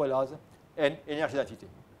 as well as in energy density.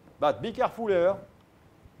 But be careful here,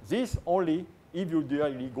 this only if you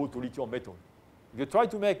really go to lithium metal. If you try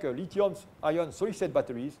to make lithium-ion solid-state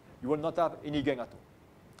batteries, you will not have any gain at all.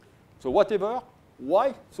 So whatever,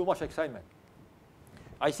 why so much excitement?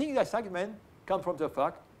 I think the excitement comes from the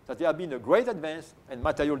fact that there have been a great advance in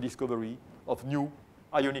material discovery of new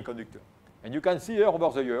ionic conductor. And you can see here over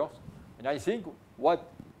the years, and I think what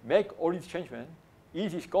makes all this changement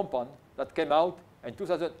is this compound that came out in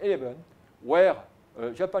 2011, where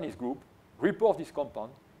a Japanese group reports this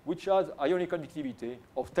compound, which has ionic conductivity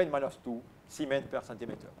of 10⁻² Siemens per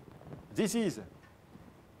centimeter. This is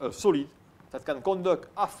a solid that can conduct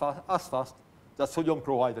as fast as sodium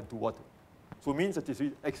chloride into water. So it means that this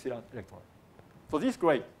is excellent electrolyte. So this is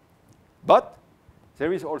great. But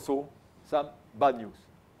there is also some bad news.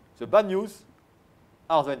 The bad news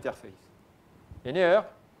are the interface. And here,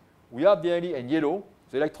 we have the in yellow,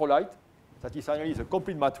 the electrolyte, that is finally the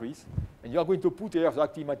complete matrix, and you are going to put here the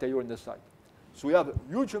active material on the side. So we have a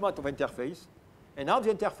huge amount of interface, and now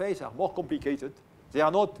the interfaces are more complicated. They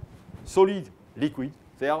are not solid, liquid,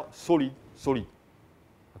 they are solid, solid.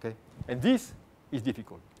 Okay? And this is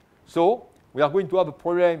difficult. So we are going to have a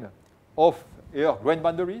problem of here grain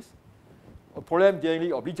boundaries, a problem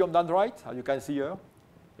daily of lithium dendrite, as you can see here,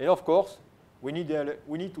 and of course, we need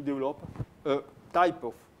to develop a type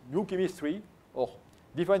of new chemistry or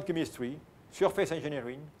different chemistry, surface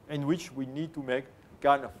engineering, in which we need to make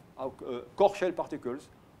kind of core shell particles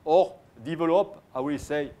or develop, I will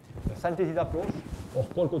say, a synthesis approach or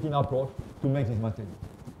cold coating approach to make this material.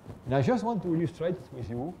 And I just want to illustrate with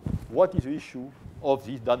you what is the issue of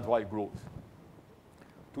this dendrite growth.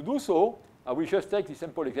 To do so, I will just take this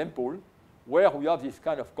simple example where we have this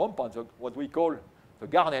kind of compound, what we call the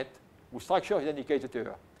garnet, whose structure is indicated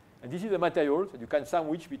here. And this is a material that you can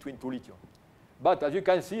sandwich between two lithium. But as you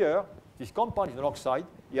can see here, this compound is an oxide.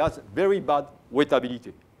 It has very bad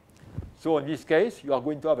wettability. So in this case, you are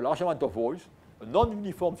going to have a large amount of voids, a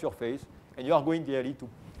non-uniform surface, and you are going really to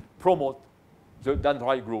promote the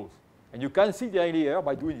dendrite growth. And you can see the idea here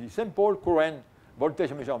by doing this simple current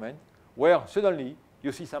voltage measurement, where suddenly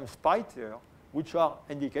you see some spikes here, which are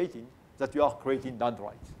indicating that you are creating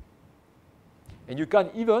dendrites. And you can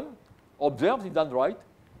even observe the dendrite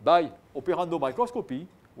by operando microscopy,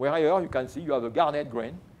 where here you can see you have a garnet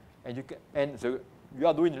grain, and you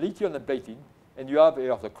are doing lithium and plating, and you have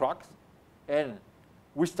here the cracks, and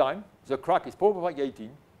with time, the crack is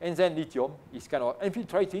propagating, and then lithium is kind of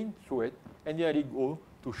infiltrating through it, and nearly go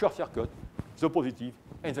to short circuit the positive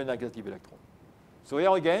and the negative electron. So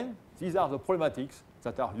here again, these are the problematics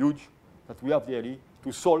that are huge that we have really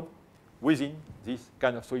to solve within this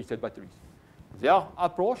kind of solid-state batteries. There are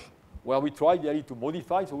approaches where we try really to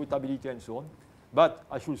modify the wettability and so on, but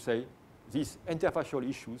I should say these interfacial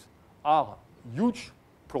issues are huge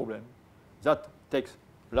problems that takes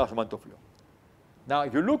large amount of work. Now,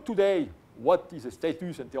 if you look today, what is the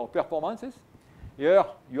status in terms of performances? Here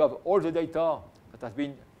you have all the data that has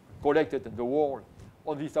been collected in the world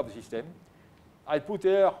on this type of system. I put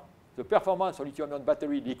here the performance of lithium-ion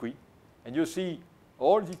battery liquid, and you see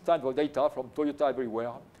all these types of data from Toyota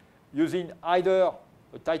everywhere, using either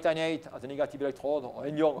a titanate as a negative electrode or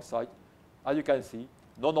indium oxide. As you can see,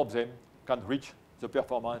 none of them can reach the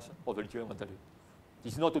performance of the lithium battery.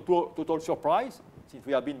 This is not a total surprise, since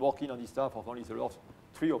we have been working on this stuff for only the last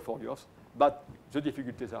 3 or 4 years, but the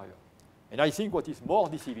difficulties are here. And I think what is more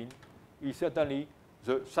deceiving is certainly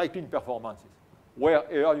the cycling performances, where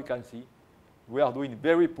here you can see we are doing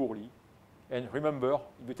very poorly. And remember,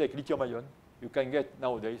 if you take lithium ion, you can get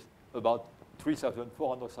nowadays about 4,000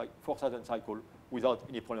 cycles without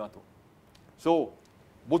any problem at all. So,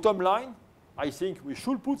 bottom line, I think we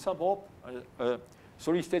should put some hope on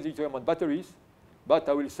solid-state lithium-ion batteries, but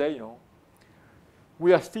I will say,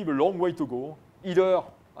 we have still a long way to go, either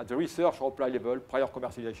at the research or apply level prior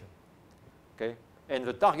commercialization. Okay? And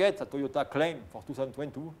the target that Toyota claimed for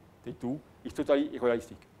 2022 is totally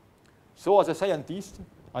unrealistic. So as a scientist,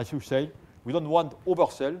 I should say, we don't want to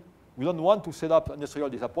oversell. We don't want to set up industrial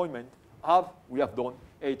disappointment as we have done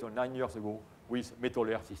 8 or 9 years ago with metal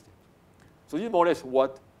layer systems. So this is more or less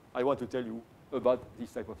what I want to tell you about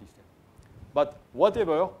this type of system. But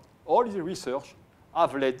whatever, all the research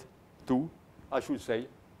have led to, I should say,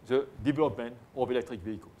 the development of electric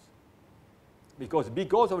vehicles.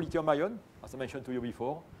 Because of lithium ion, as I mentioned to you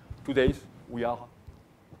before, today we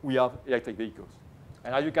have electric vehicles.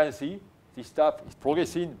 And as you can see, this stuff is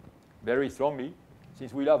progressing very strongly,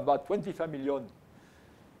 since we have about 25 million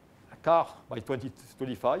cars by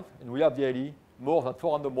 2025, and we have nearly more than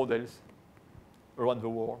 400 models around the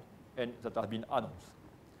world and that have been announced.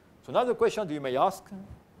 So now the question you may ask,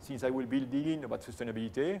 since I will be dealing about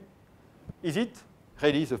sustainability, is it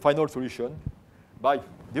really the final solution? By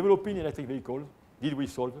developing electric vehicles, did we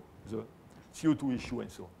solve the CO2 issue and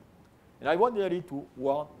so on? And I want really to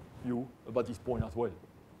warn you about this point as well.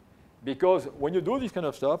 Because when you do this kind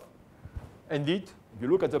of stuff, indeed, if you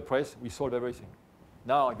look at the press, we solve everything.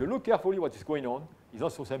 Now, if you look carefully what is going on, it's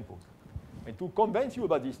not so simple. And to convince you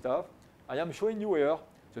about this stuff, I am showing you here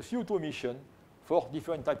the CO2 emission for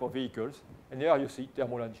different types of vehicles. And here you see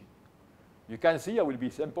thermal engine. You can see, I will be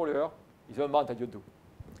simple here, is the amount that you do.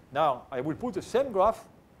 Now, I will put the same graph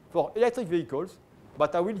for electric vehicles,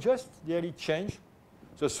 but I will just really change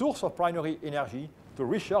the source of primary energy to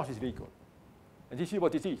recharge this vehicle. And this is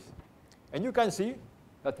what it is. And you can see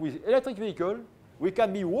that with electric vehicle, we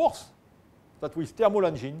can be worse than with thermal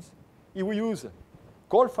engines if we use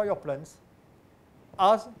coal-fired plants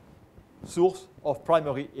as source of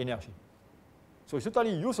primary energy. So it's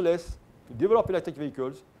totally useless to develop electric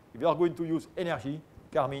vehicles if you are going to use energy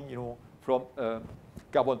coming, from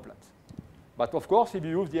carbon plants. But of course, if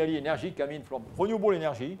you use the energy coming from renewable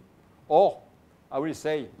energy, or I will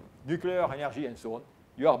say nuclear energy and so on,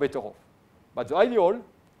 you are better off. But the ideal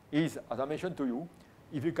is, as I mentioned to you,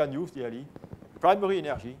 if you can use the primary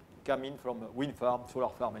energy coming from wind farm, solar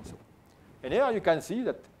farm, and so on. And here you can see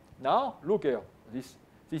that now, look here, this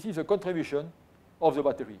is a contribution of the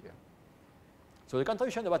battery here. So the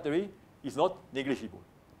contribution of the battery is not negligible.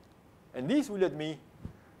 And this will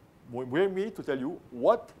bring me to tell you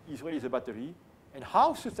what is really the battery and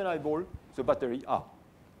how sustainable the battery are.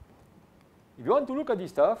 If you want to look at this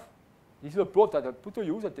stuff, this is a plot that I put to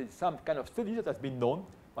use that is some kind of study that has been done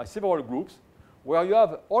by several groups where you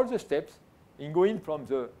have all the steps in going from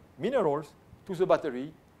the minerals to the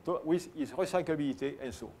battery with its recyclability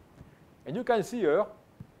and so on. And you can see here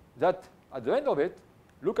that at the end of it,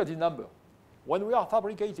 look at the number. When we are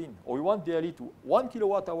fabricating, or we want daily to 1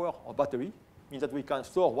 kilowatt hour of battery, means that we can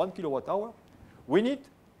store 1 kilowatt hour, we need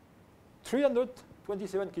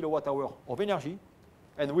 327 kilowatt hour of energy,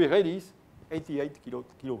 and we release 88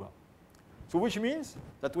 kilograms. So which means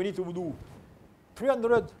that we need to do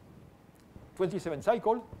 327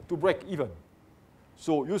 cycles to break even.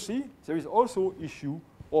 So you see, there is also issue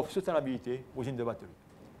of sustainability within the battery.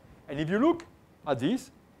 And if you look at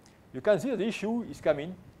this, you can see that the issue is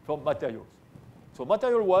coming from materials. So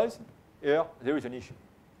material-wise, here there is an issue.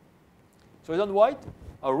 So in white,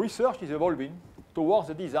 our research is evolving towards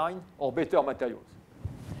the design of better materials.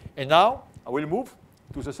 And now I will move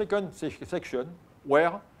to the second section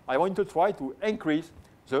where I want to try to increase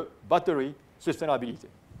the battery sustainability.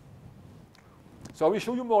 So I will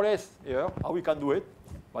show you more or less here how we can do it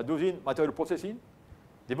by doing material processing,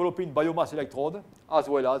 developing biomass electrode, as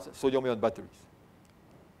well as sodium-ion batteries.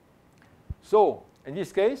 So in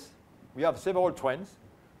this case, we have several trends.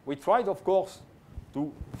 We tried, of course,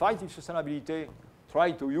 to fight this sustainability,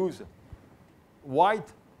 try to use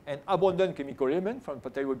wide and abundant chemical elements from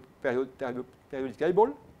periodic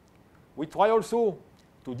table. We try also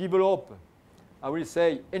to develop, I will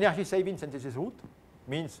say, energy-saving synthesis route,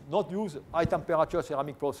 means not use high-temperature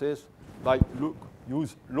ceramic process, but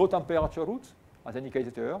use low-temperature routes, as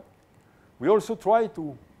indicated here. We also try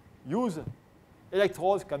to use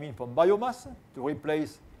electrodes coming from biomass to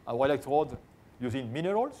replace our electrode using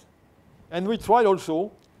minerals. And we tried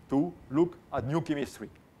also to look at new chemistry.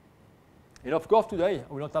 And of course, today,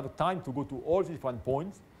 I will not have time to go to all these different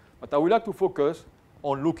points, but I would like to focus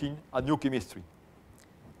on looking at new chemistry.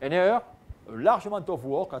 And here, a large amount of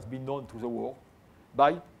work has been done through the world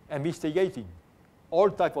by investigating all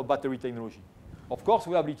types of battery technology. Of course,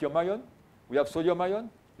 we have lithium-ion, we have sodium-ion,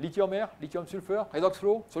 lithium-air, lithium-sulfur, redox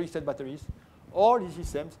flow, solid-state batteries. All these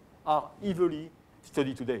systems are heavily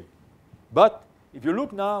studied today. But if you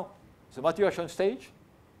look now at the maturation stage,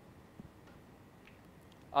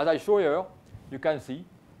 as I show here, you can see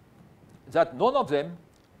that none of them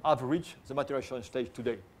have reached the maturation stage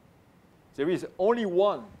today. There is only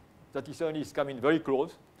one that is coming very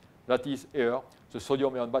close, that is here, the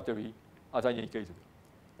sodium-ion battery, as I indicated.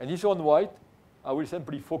 And this on white, I will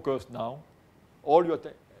simply focus now all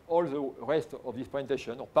the rest of this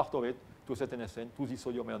presentation, or part of it, to a certain extent, to the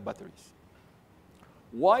sodium-ion batteries.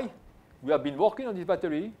 Why we have been working on this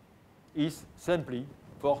battery is simply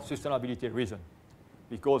for sustainability reasons.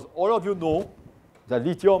 Because all of you know that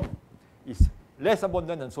lithium is less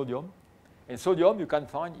abundant than sodium, and sodium you can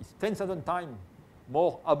find is 10,000 times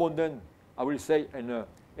more abundant, I will say, in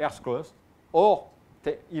Earth's crust, or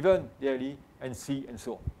even daily and sea and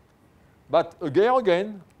so on. But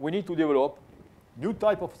again, we need to develop new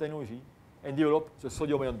type of technology and develop the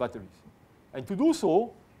sodium-ion batteries. And to do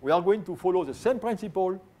so, we are going to follow the same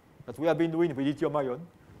principle that we have been doing with lithium-ion.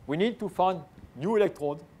 We need to find new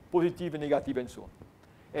electrodes, positive and negative and so on,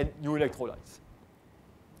 and new electrolytes.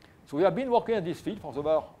 So we have been working in this field for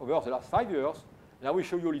over the last 5 years, and I will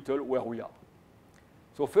show you a little where we are.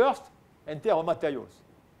 So first, in terms of materials.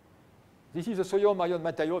 This is a sodium-ion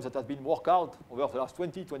material that has been worked out over the last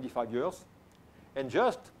 20, 25 years. And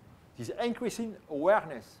just this increasing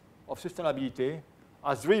awareness of sustainability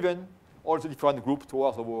has driven all the different groups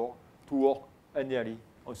towards the world to work entirely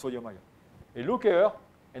on sodium-ion. And look here,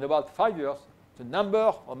 in about 5 years, the number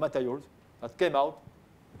of materials that came out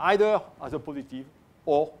either as a positive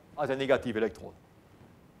or as a negative electrode.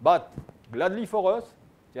 But gladly for us,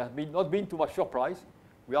 there has not been too much surprise.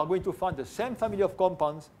 We are going to find the same family of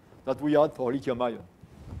compounds that we had for lithium-ion,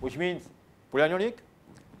 which means polyanionic,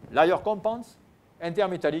 layer compounds,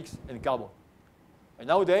 intermetallics, and carbon. And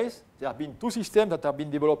nowadays, there have been 2 systems that have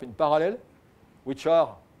been developed in parallel, which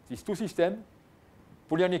are these 2 systems,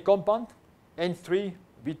 polyanionic compound, N3,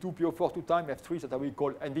 V2PO4 2 times F3 that I will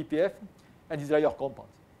call NVPF, and these layer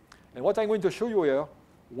compounds. And what I'm going to show you here,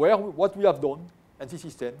 what we have done in this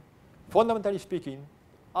system, fundamentally speaking,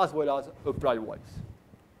 as well as applied-wise.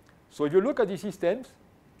 So if you look at these systems,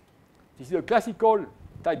 this is a classical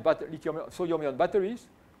type sodium-ion batteries,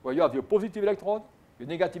 where you have your positive electrode, your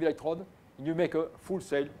negative electrode, and you make a full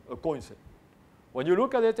cell, a coin cell. When you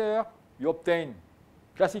look at it here, you obtain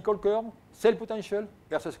classical curve, cell potential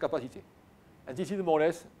versus capacity. and this is more or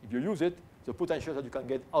less, if you use it, the potential that you can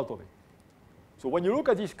get out of it. So when you look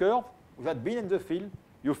at this curve, without being in the field,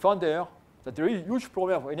 you find there that there is a huge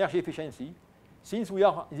problem of energy efficiency, since we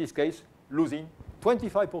are, in this case, losing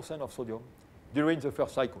 25% of sodium during the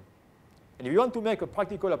first cycle. And if you want to make a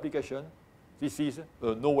practical application, this is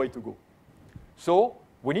no way to go. So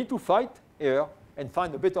we need to fight here and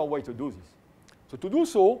find a better way to do this. So to do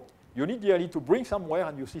so, you need really to bring somewhere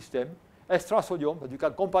in your system extra sodium that you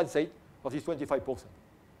can compensate for this 25%.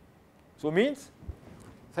 So it means,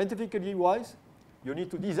 scientifically wise, you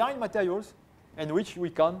need to design materials in which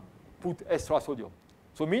we can put extra sodium.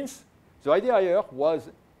 So it means the idea here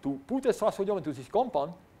was to put extra sodium into this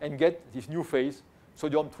compound and get this new phase,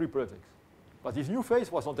 sodium triple X. But this new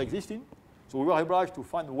phase was not existing, so we were obliged to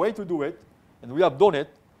find a way to do it, and we have done it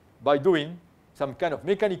by doing some kind of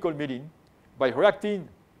mechanical milling, by reacting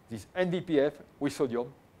this NdPf with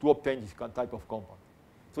sodium to obtain this type of compound.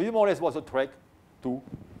 So this more or less was a trick to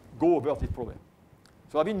go over this problem.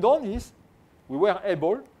 So having done this, we were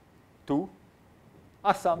able to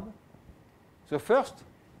assemble the first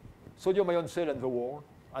sodium-ion cell in the world,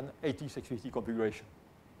 an 8650 configuration.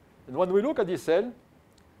 And when we look at this cell,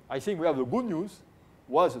 I think we have the good news,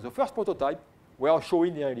 was the first prototype we are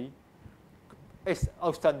showing nearly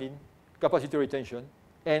outstanding capacity retention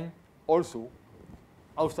and also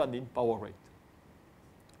outstanding power rate.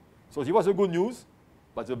 So this was the good news,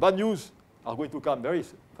 but the bad news are going to come very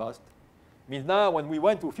fast. Means now when we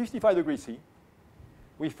went to 55 degrees C,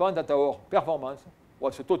 we found that our performance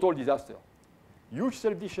was a total disaster. Huge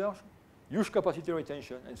self-discharge, huge capacity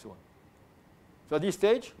retention, and so on. So at this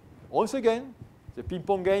stage, once again, the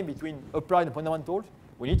ping-pong game between applied and fundamentals,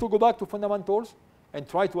 we need to go back to fundamentals and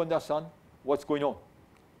try to understand what's going on.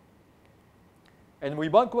 And we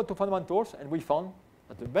went to fundamentals, and we found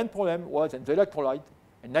that the main problem was in the electrolyte,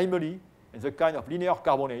 and namely in the kind of linear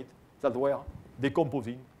carbonate that were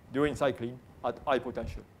decomposing during cycling at high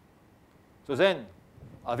potential. So then,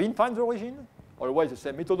 having found the origin, always the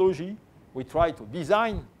same methodology, we try to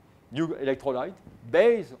design new electrolyte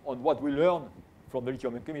based on what we learned from the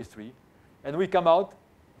lithium chemistry, and we come out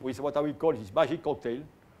with what I will call this magic cocktail,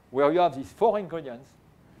 where you have these 4 ingredients,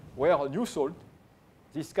 where a new salt,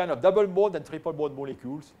 this kind of double bond and triple bond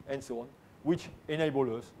molecules, and so on, which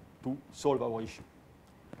enable us to solve our issue.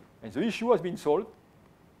 And the issue has been solved,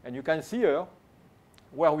 and you can see here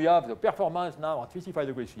where we have the performance now at 55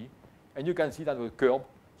 degrees C, and you can see that the curve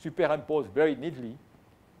superimposed very neatly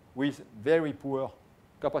with very poor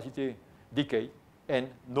capacity decay and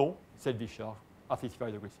no self-discharge at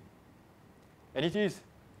 55 degrees C. And it is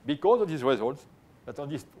because of these results that on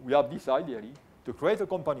this, we have decided really to create a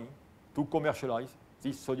company to commercialize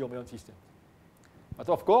this sodium-ion system. But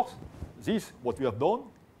of course, this is what we have done,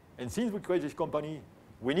 and since we create this company,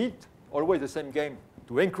 we need always the same game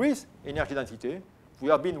to increase energy density. We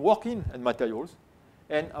have been working on materials,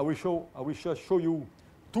 and I will just show you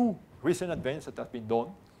 2 recent advances that have been done.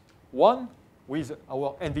 One with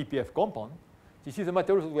our NdPf compound. This is the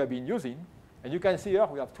materials that we have been using, and you can see here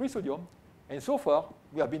we have 3 sodium, and so far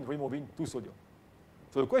we have been removing 2 sodium.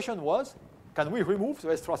 So the question was, can we remove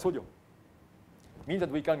the extra sodium? Means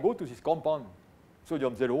that we can go to this compound,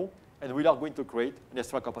 sodium 0, and we are going to create an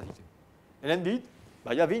extra capacity. And indeed,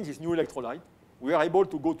 by having this new electrolyte, we are able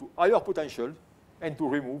to go to higher potential and to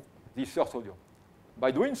remove this third sodium.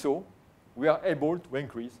 By doing so, we are able to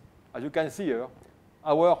increase, as you can see here,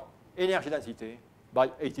 our energy density by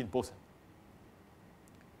 18%.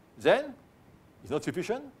 Then, it's not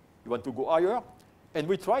sufficient. You want to go higher, and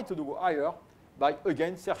we try to go higher by,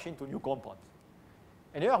 again, searching to new compounds.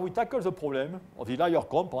 And here we tackle the problem of the higher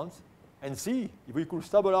compounds and see if we could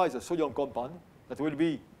stabilize a sodium compound that will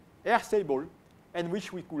be air stable and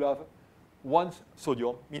which we could have once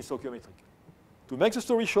sodium means stoichiometric. To make the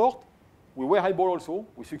story short, we were able also,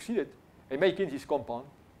 we succeeded in making this compound,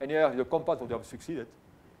 and here the compound that we have succeeded,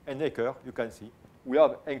 and here you can see we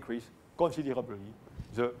have increased considerably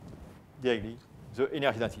the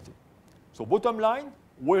energy density. So bottom line,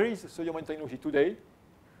 where is sodium-ion technology today?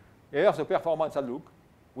 Here's the performance outlook.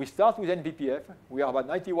 We start with NdPf. We are about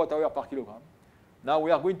 90 watt-hour per kilogram. Now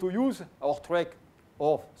we are going to use our track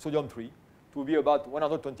of sodium-3 to be about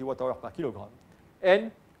 120 watt-hour per kilogram.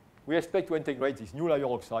 And we expect to integrate this new layer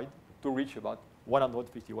oxide to reach about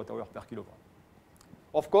 150 watt-hour per kilogram.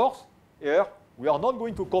 Of course, here we are not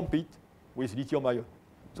going to compete with lithium-ion.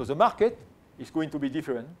 So the market is going to be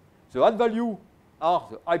different. The add value are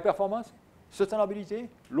the high performance, sustainability,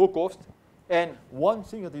 low cost, and one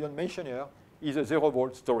thing that I didn't mention here is a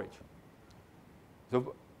 0-volt storage. The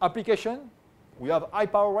application, we have high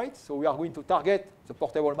power rates, so we are going to target the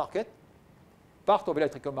portable market, part of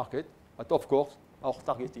electrical market, but of course, our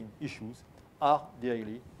targeting issues are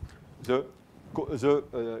really the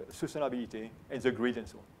sustainability and the grid and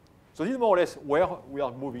so on. So this is more or less where we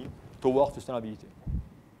are moving towards sustainability.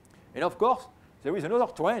 And of course, there is another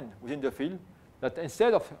trend within the field that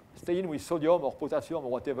instead of staying with sodium or potassium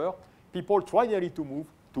or whatever, people try really to move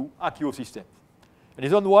to aqueous systems. And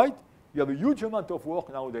it's on white, you have a huge amount of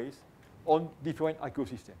work nowadays on different aqueous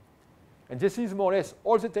systems. And this is more or less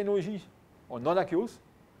all the technologies on non-aqueous,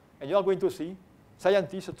 and you are going to see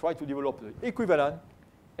scientists try to develop the equivalent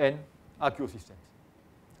and aqueous systems.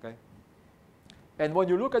 Okay? And when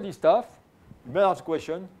you look at this stuff, you may ask the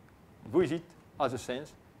question, does it has a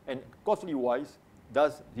sense, and costly wise,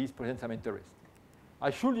 does this present some interest?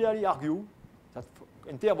 I should really argue that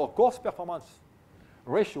in terms of cost performance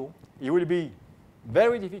ratio, it will be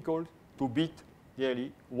very difficult to beat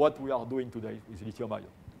really what we are doing today with lithium ion.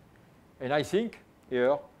 And I think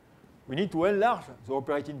here we need to enlarge the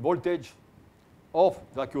operating voltage of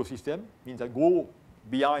the aqueous system, means that go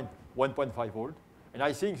behind 1.5 volt. And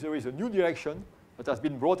I think there is a new direction that has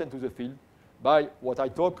been brought into the field by what I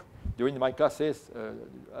talked during my classes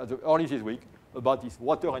early this week about this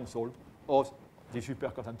water and salt of the super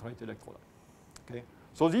concentrated electrolyte. Okay?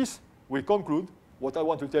 So this will conclude what I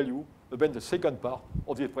want to tell you about the second part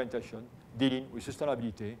of this presentation, dealing with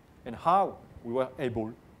sustainability and how we were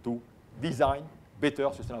able to design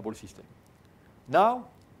better sustainable systems. Now,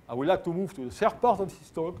 I would like to move to the third part of this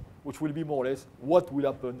talk, which will be more or less what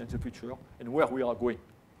will happen in the future and where we are going.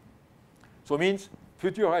 So it means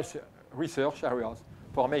future research areas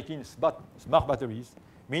for making smart batteries,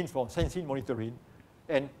 means for sensing, monitoring,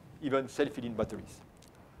 and even self-healing batteries.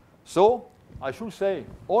 So I should say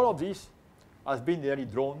all of this has been really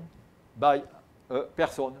drawn by a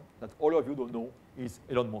person that all of you don't know is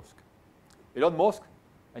Elon Musk. Elon Musk,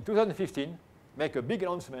 in 2015, made a big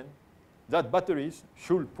announcement that batteries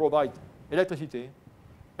should provide electricity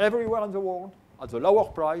everywhere in the world at a lower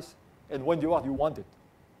price and when you want it.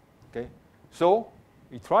 Okay? So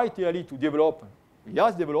he tried really to develop, he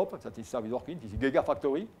has developed, that is how it's working, this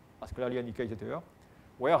gigafactory, as clearly indicated here,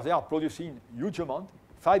 where they are producing huge amount,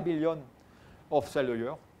 5 billion of cells a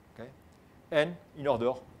year, okay? And in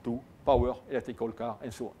order to power electrical car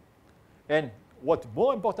and so on. And what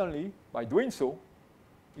more importantly, by doing so,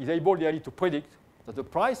 is able really to predict that the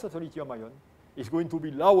price of the lithium ion is going to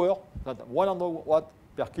be lower than 100 watt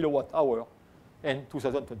per kilowatt hour in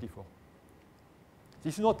 2024.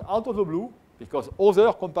 This is not out of the blue, because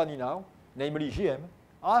other companies now, namely GM,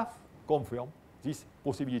 have confirmed this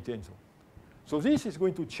possibility and so on. So this is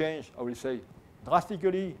going to change, I will say,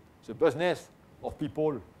 drastically the business of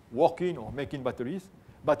people working or making batteries.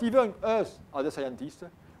 But even us, as a scientists,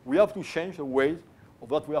 we have to change the way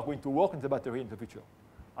of what we are going to work in the battery in the future.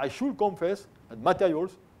 I should confess that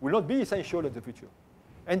materials will not be essential in the future.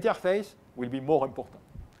 Interface will be more important.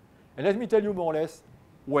 And let me tell you more or less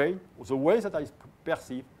the way that I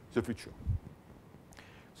perceive the future.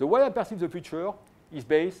 The way I perceive the future is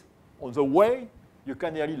based on the way you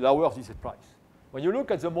can really lower this price. When you look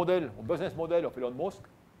at the model, or business model of Elon Musk,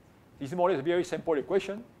 this is more or less a very simple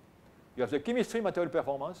equation. You have the chemistry material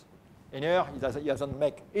performance, and here he doesn't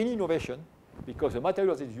make any innovation because the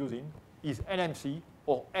material that he's using is NMC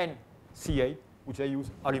or NCA, which they use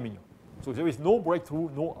aluminum. So there is no breakthrough,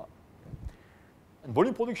 no. And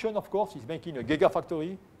volume production, of course, is making a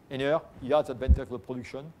gigafactory, and here he has advantage of the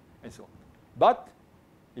production and so on. But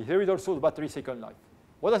there is also the battery second life.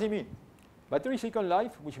 What does it mean? Battery second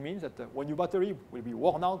life, which means that when your battery will be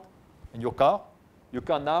worn out in your car, you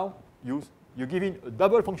can now use, you give in a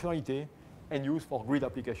double functionality and use for grid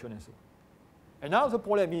application and so on. And now the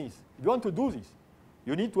problem is, if you want to do this,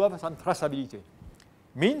 you need to have some traceability.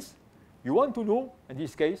 Means you want to know, in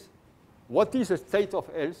this case, what is the state of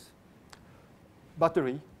health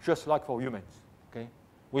battery, just like for humans. Okay?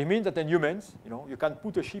 Which means that in humans, you can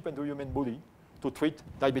put a chip into human body to treat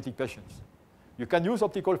diabetic patients. You can use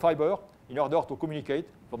optical fiber in order to communicate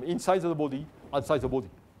from inside the body, outside the body.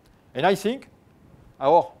 And I think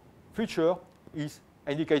our future is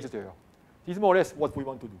indicated here. This is more or less what we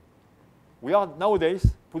want to do. We are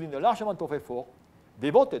nowadays putting a large amount of effort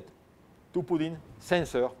devoted to put in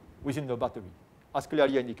sensor within the battery, as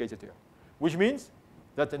clearly indicated here. Which means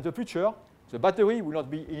that in the future, the battery will not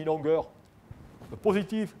be any longer a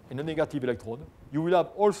positive and a negative electrode. You will have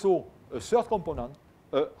also a third component,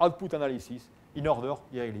 output analysis, in order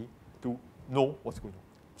really to know what's going on.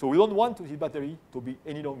 So we don't want this battery to be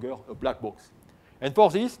any longer a black box. And for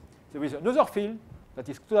this, there is another field that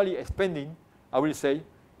is totally expanding, I will say,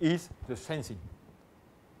 is the sensing.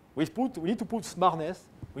 We need to put smartness,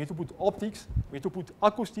 we need to put optics, we need to put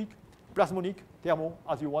acoustic, plasmonic, thermo,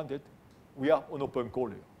 as you want it. We are on open call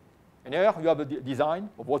here. And here you have the design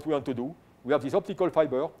of what we want to do we have this optical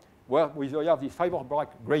fiber where we have this fiber black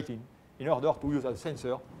grating in order to use as a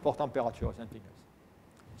sensor for temperature and something else.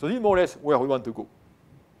 So this is more or less where we want to go.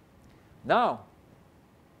 Now,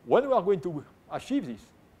 when we are going to achieve this,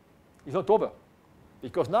 it's not over.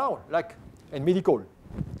 Because now, like in medical,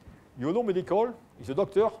 you know medical is a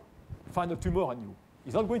doctor find a tumor on you.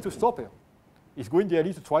 He's not going to stop here. He's going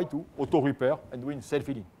daily to try to auto-repair and doing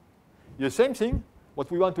self-healing. The same thing, what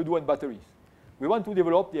we want to do in batteries. We want to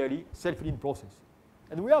develop the early self-healing process.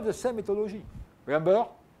 And we have the same methodology. Remember,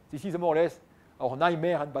 this is more or less our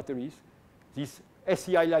nightmare in batteries. This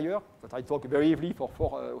SEI layer that I talk very briefly for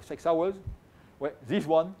 4 or 6 hours, well, this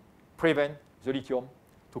one prevents the lithium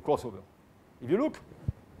to cross over. If you look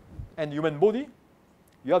in human body,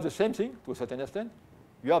 you have the same thing to a certain extent.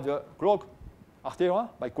 You have the clogged arteria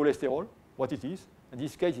by cholesterol, what it is. In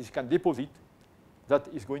this case, it can deposit that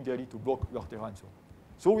is going daily to block your arteria and so on.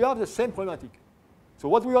 So we have the same problematic. So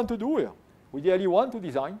what we want to do here, we really want to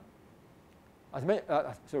design,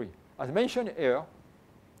 as mentioned here,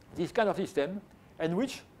 this kind of system in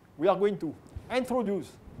which we are going to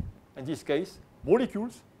introduce, in this case,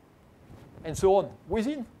 molecules and so on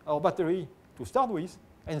within our battery to start with,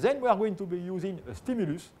 and then we are going to be using a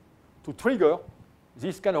stimulus to trigger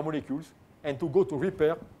these kind of molecules and to go to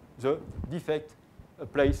repair the defect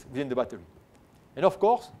placed within the battery. And of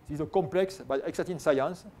course, this is a complex but exciting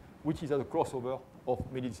science, which is at the crossover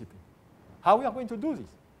of many disciplines. How we are going to do this?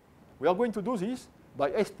 We are going to do this by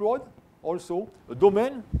exploring also a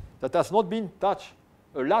domain that has not been touched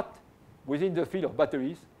a lot within the field of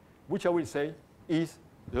batteries, which I will say is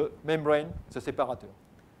the membrane, the separator.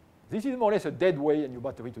 This is more or less a dead weight in your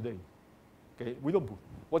battery today. Okay, we don't put.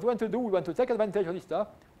 What we want to do, we want to take advantage of this stuff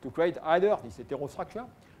to create either this heterostructure.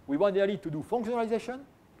 We want really to do functionalization,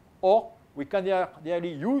 or we can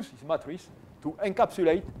really use this matrix to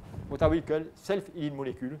encapsulate what I will call self-healing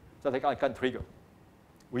molecule that I can trigger.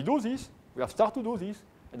 We do this, we have started to do this,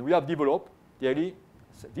 and we have developed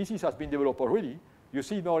this has been developed already. You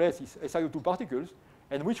see more or less these SiO2 particles,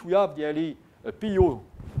 in which we have a PO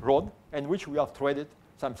rod, and which we have threaded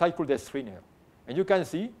some cyclodextrin here. And you can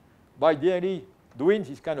see, by doing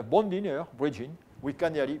this kind of bonding here, bridging, we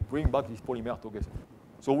can bring back this polymer together.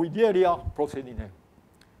 So we are proceeding here.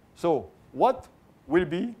 So what will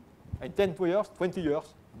be in 10 years, 20 years,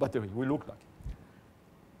 battery will look like?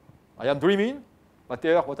 I am dreaming, but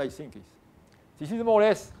here what I think is. This is more or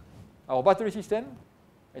less our battery system,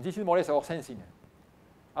 and this is more or less our sensing.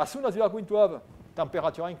 As soon as you are going to have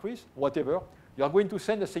temperature increase, whatever, you are going to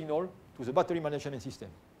send a signal to the battery management system.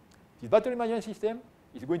 This battery management system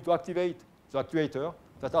is going to activate the actuator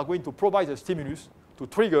that are going to provide the stimulus to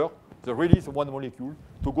trigger the release of one molecule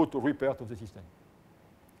to go to repair to the system.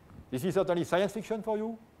 This is certainly science fiction for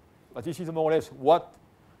you, but this is more or less what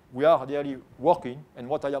we are really working and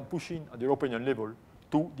what I am pushing at the European level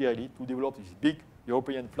to develop this big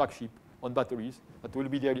European flagship on batteries that will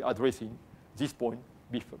be addressing this point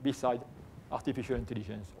beside artificial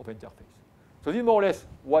intelligence of interface. So this is more or less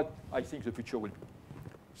what I think the future will be.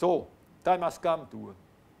 So time has come to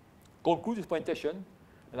conclude this presentation,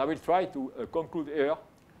 and I will try to conclude here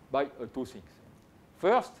by 2 things.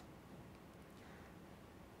 First,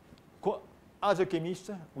 as a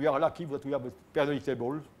chemist, we are lucky that we have a periodic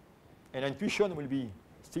table, and intuition will be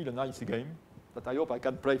still a nice game that I hope I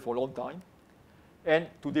can play for a long time, and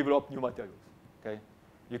to develop new materials. Okay?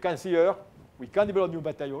 You can see here, we can develop new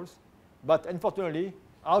materials, but unfortunately,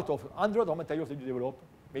 out of hundreds of materials that you develop,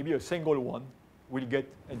 maybe a single one will get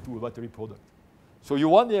into a battery product. So you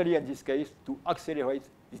want really, in this case, to accelerate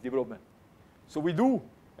this development. So we do,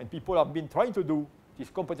 and people have been trying to do this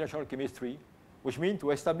computational chemistry, which means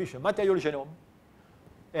to establish a material genome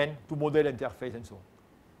and to model interface and so on.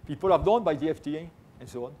 People have done by the FDA and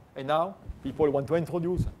so on, and now people want to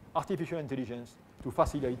introduce artificial intelligence to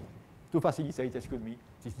facilitate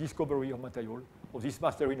this discovery of material, of this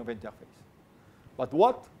mastering of interface. But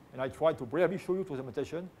what, and I try to briefly show you to the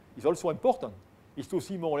presentation, is also important, is to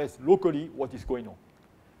see more or less locally what is going on.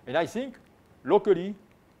 And I think locally,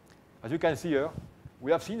 as you can see here,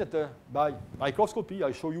 we have seen that by microscopy,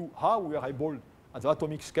 I show you how we are able at the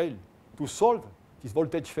atomic scale to solve this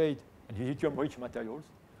voltage fade and the lithium-rich materials.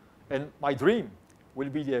 And my dream will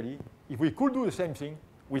be really if we could do the same thing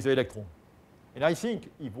with the electron. And I think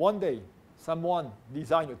if one day someone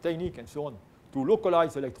design a technique and so on to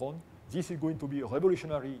localize the electron, this is going to be a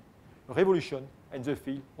revolution in the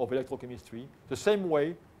field of electrochemistry, the same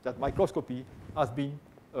way that microscopy has been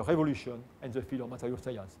a revolution in the field of material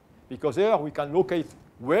science. Because there we can locate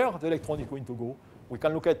where the electron is going to go, we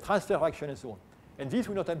can look at transfer reaction and so on. And this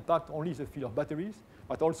will not impact only the field of batteries,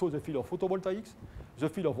 but also the field of photovoltaics, the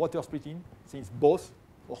field of water splitting, since both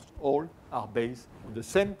all are based on the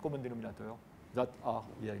same common denominator that are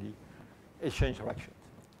really exchange reactions.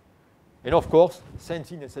 And of course,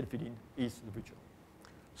 sensing and self-healing is the future.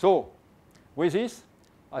 So with this,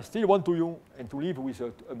 I still want to you and to leave with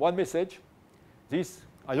one message.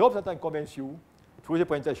 I hope that I convince you through the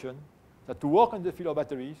presentation that to work on the field of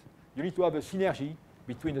batteries, you need to have a synergy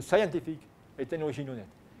between the scientific and technology knowledge.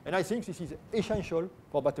 And I think this is essential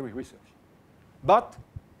for battery research. But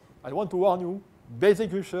I want to warn you,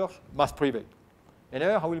 basic research must prevail. And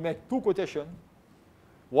here I will make two quotations.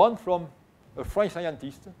 One from a French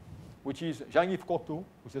scientist, which is Jean-Yves Courteau,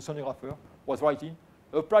 who is a sonographer, was writing,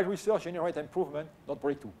 applied research generates improvement, not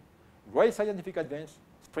breakthrough. Great scientific advance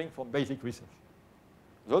spring from basic research.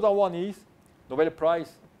 The other one is Nobel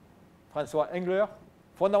Prize, François Engler,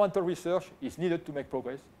 fundamental research is needed to make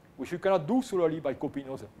progress, which you cannot do solely by copying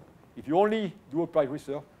others. If you only do applied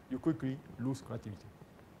research, you quickly lose creativity.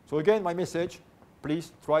 So again, my message,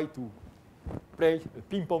 please try to play a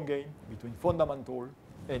ping-pong game between fundamental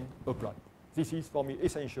and applied. This is, for me,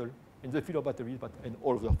 essential in the field of batteries, but in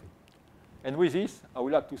all other fields. And with this, I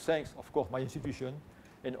would like to thank, of course, my institution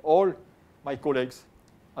and all my colleagues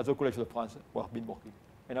at the Collège de France who have been working.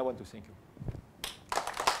 And I want to thank you.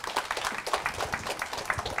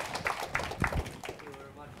 Thank you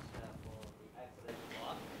very much for the excellent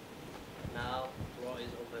talk. Now, the floor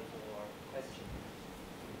is open for questions.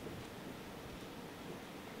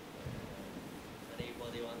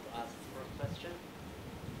 Anybody want to ask the first question?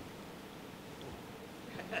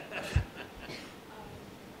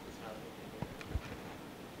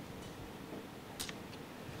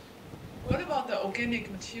 What about the organic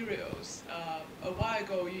materials? A while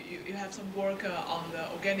ago, you have some work on the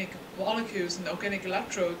organic molecules and organic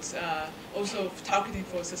electrodes, also targeting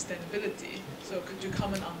for sustainability. So could you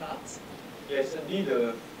comment on that? Yes, indeed.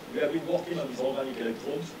 We have been working on these organic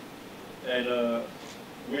electrodes and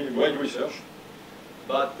with great research.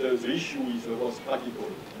 But the issue was practical.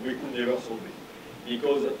 We could never solve it.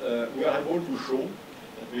 Because we are able to show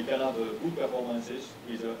that we can have good performances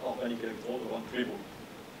with organic electrode around 3 volts.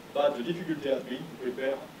 But the difficulty has been to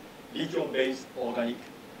prepare lithium-based organic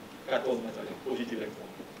cathode material, positive electron.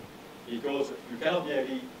 Because you cannot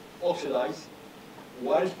really oxidize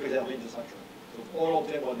while preserving the structure. So all of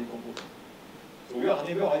them are decomposing. So we are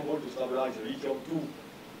never able to stabilize the lithium-2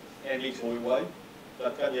 MX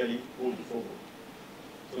that can really go to 4 volts.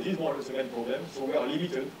 So this was the main problem. So we are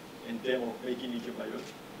limited in terms of making lithium ion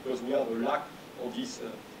because we have a lack of this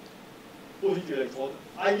positive electrode,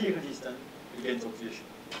 highly resistant against oxidation.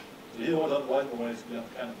 So this was why more or less we have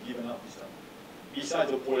kind of given up this time.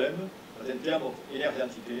 Besides the problem that in terms of energy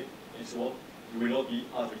density and so on, you will not be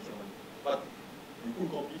as lithium ion. But you could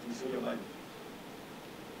compete with sodium ion.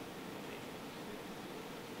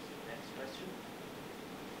 Next question.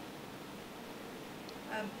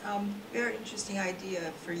 Very interesting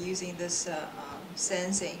idea for using this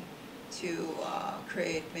sensing to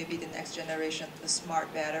create maybe the next generation of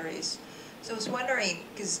smart batteries. So I was wondering,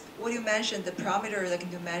 because what you mentioned, the parameter that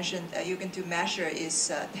you can measure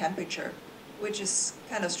is temperature, which is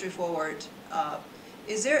kind of straightforward.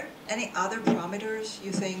 Is there any other parameters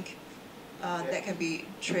you think that can be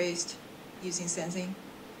traced using sensing?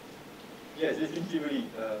 Yes, definitely.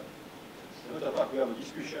 Matter of fact, we have a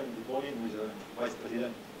discussion this morning with the Vice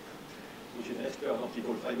President, which is an expert on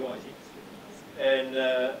optical fiber, I think.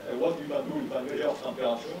 And what we can do, we can measure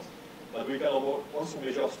temperature, but we can also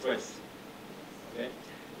measure stress. Okay?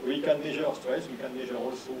 We can measure stress, we can measure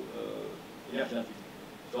also energy density.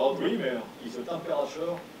 So our dreamer is the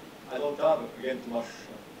temperature. I don't have, again, too much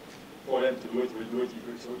problem to do it, we'll do it,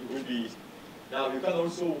 so it will be easy. Now, you can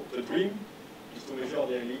also, the dream is to measure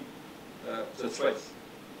really the stress.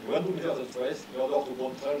 You want to measure the stress in order to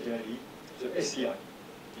control really the SCI.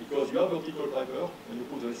 Because you have vertical fiber, when you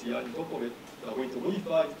put the SCI on top of it, you are going to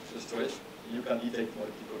modify the stress, and you can detect more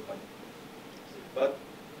vertical fiber. But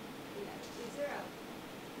is there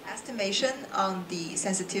an estimation on the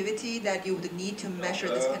sensitivity that you would need to measure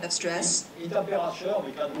this kind of stress? In temperature,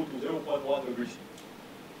 we can go to 0.1 degrees C.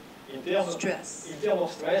 In terms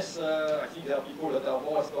of stress, I think there are people that are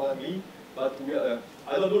more expert than me, but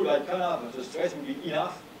I don't know if I can have the stress will be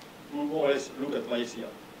enough to more or less look at my SCI.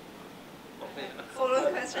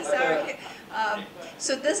 Follow-up question, sorry.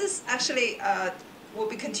 So this is actually, will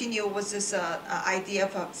be continue with this idea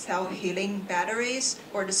of self-healing batteries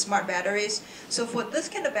or the smart batteries. So for this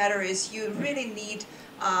kind of batteries, you really need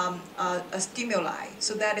a stimuli.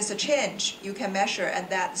 So that is a change you can measure and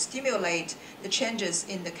that stimulate the changes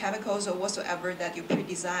in the chemicals or whatsoever that you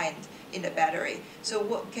pre-designed in the battery.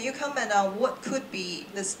 So can you comment on what could be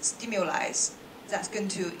the stimuli that's going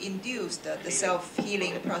to induce the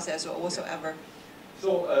self-healing process or whatsoever?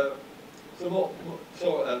 more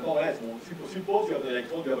or less, suppose you have the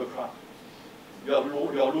electrode, you have a crack. You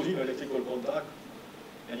are losing electrical contact.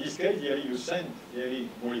 In this case, you send the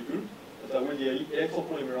molecule that will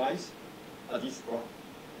electropolymerize at this crack.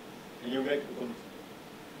 And you make the conduction.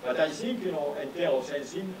 But I think, in terms of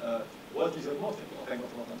sensing, what is the most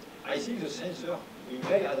important? I think the sensor, we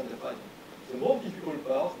may identify. The most difficult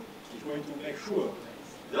part is going to make sure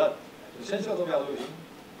that the sensors that we are using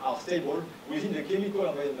are stable within the chemical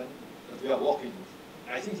environment that we are working with.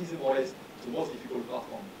 I think this is more or less the most difficult part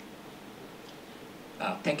for me.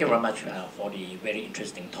 Thank you very much for the very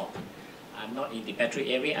interesting talk. I'm not in the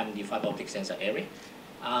battery area, I'm in the fiber optic sensor area.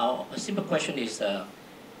 A simple question is,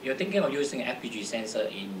 you're thinking of using an FPG sensor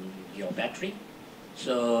in your battery.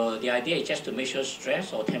 So the idea is just to measure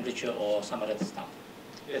stress or temperature or some other stuff.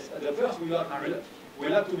 Yes, at the first we'll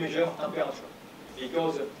have to measure temperature.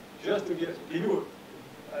 Because just to give you,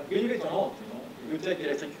 believe it or not, if you take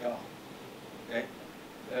electric car, okay,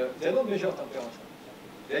 they don't measure temperature.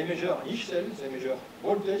 They measure each cell, they measure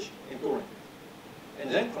voltage and current. And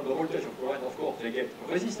then from the voltage of current, of course, they get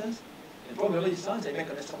resistance. And from the resistance, they make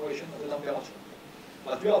an extrapolation of the temperature.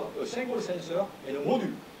 But we have a single sensor and a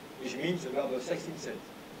module, which means we have 16 cells.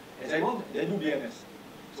 And they do BMS.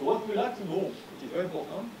 So what we like to know, which is very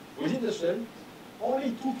important, within the cell,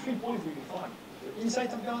 only 2-3 points we can find. The inside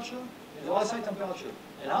temperature and the outside temperature.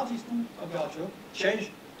 And how these two temperatures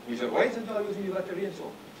change with the weight that we are using the battery and so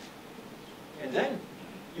on. And then,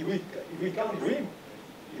 if we can dream,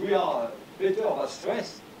 if we are better about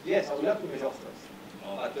stress, yes, I would like to measure stress.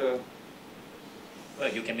 But,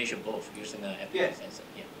 well, you can measure both using an FPG sensor.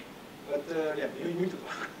 Yeah. But you need to.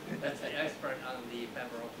 That's an expert on the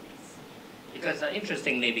fiber optics. Because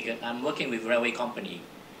interestingly, because I'm working with railway company,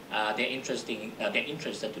 they're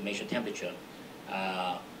interested to measure temperature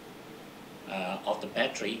of the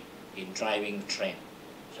battery in driving train.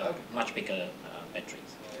 So Okay. much bigger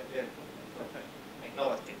batteries. Yeah.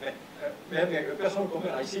 No, maybe a personal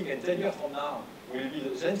comment, I think in 10 years from now,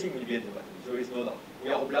 the sensing will be in the battery. So it's no doubt. We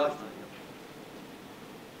are obliged to.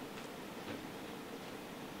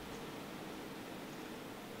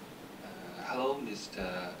 Hello,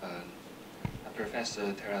 Mr.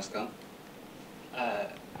 Professor Tarascon.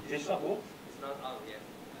 Is it not work? It's not on yet.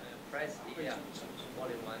 Press the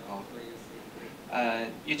volume 1. Oh. Please.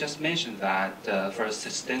 You just mentioned that for a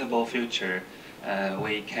sustainable future,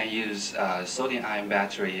 we can use sodium-ion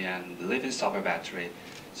battery and lithium-sulfur battery.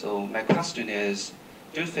 So my question is,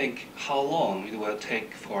 do you think how long it will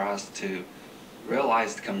take for us to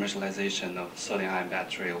realize the commercialization of sodium-ion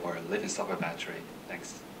battery or lithium-sulfur battery?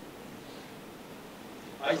 Thanks.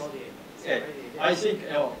 I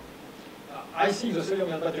think the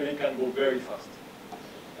sodium-ion battery can go very fast.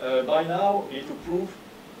 By now, we need to prove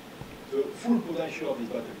the full potential of this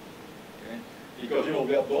battery. Okay? Because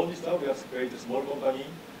we have done this stuff, we have created a small company,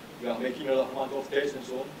 we are making a lot amount of tests and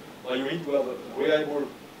so on, but you need to have a reliable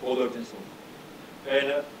product and so on.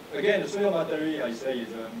 And again, the sodium battery, I say, is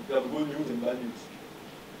we have good news and bad news.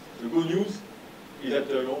 The good news is that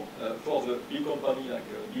for the big company like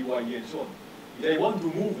BYD and so on, if they want to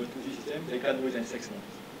move into this system, they can do it in 6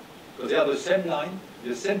 months. Because they have the same line,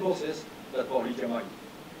 the same process that for lithium-ion.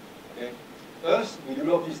 Okay? Us, we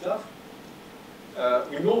develop this stuff.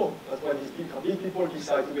 We know that when these big people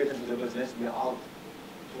decide to get into the business, we are out.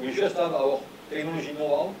 So we just have our technology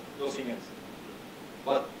know-how, nothing else.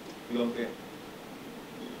 But we don't care.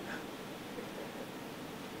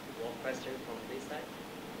 One question from this side.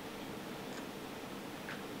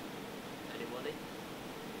 Anybody?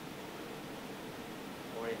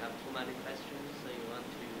 Or you have too many questions, so you want to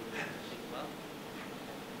think about?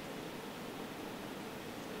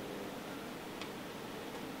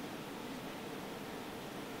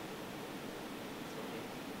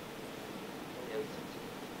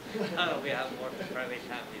 We have more private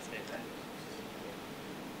time these days.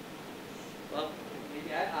 Well,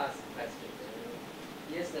 maybe I ask a question.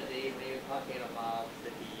 Yesterday, we were talking about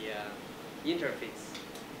the interface.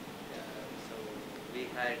 So we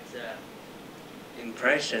had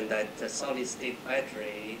impression that the solid-state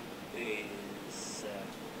battery is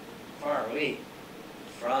far away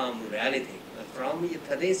from reality. But from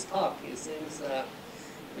today's talk, it seems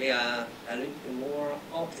we are a little bit more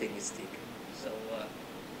optimistic. So,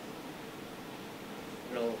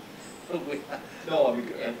 No,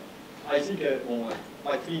 I think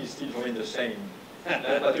my team still remain the same.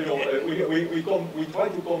 But we try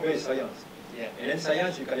to convey science. yeah, And in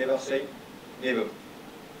science, you can never say never.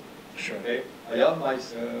 sure. Okay?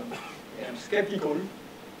 I'm skeptical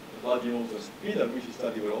about the speed at which it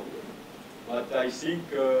starts developing. But I think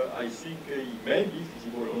it may be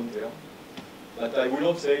feasible long term. But I will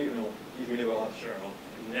not say, if we never have. Sure.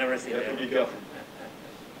 Never say You have never. to be careful.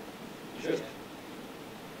 Just.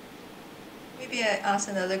 Maybe I ask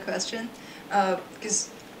another question, because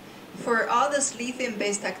for all this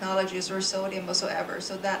lithium-based technologies or sodium whatsoever,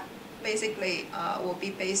 so that basically will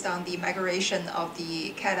be based on the migration of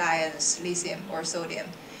the cations, lithium or sodium.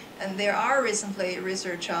 And there are recently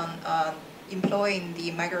research on employing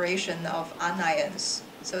the migration of anions.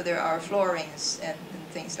 So there are fluorines and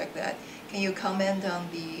things like that. Can you comment on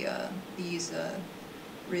these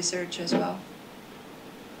research as well?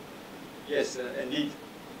 Yes, indeed.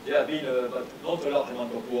 There have been, but not a large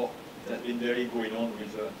amount of work that has been really going on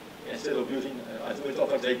with, instead of using, as a matter of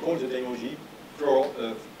fact, they call the technology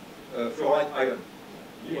fluoride ion.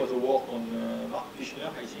 It was a work on Mark Fischner,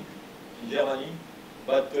 I think, in Germany.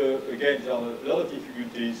 But again, there are a lot of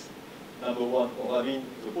difficulties. Number one, of having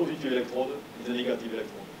the positive electrode and the negative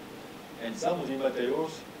electrode. And some of the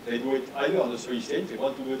materials, they do it either on the solid state, they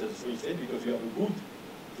want to do it as a solid state because you have a good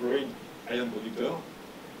fluorine ion conductor.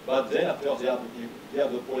 But then after they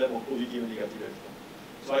have the problem of positive and negative electron.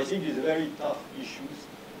 So I think it's very tough issues,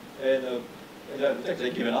 and they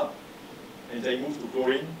given up, and they moved to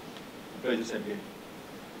chlorine to play the same game.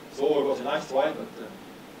 So it was a nice try, but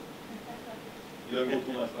you don't go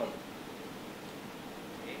too much further.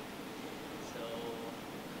 Okay. So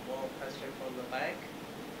more question from the back.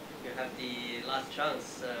 You have the last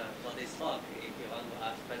chance for this talk if you want to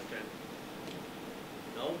ask question.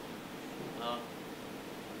 No?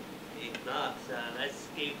 If not, let's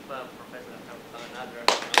give Professor another.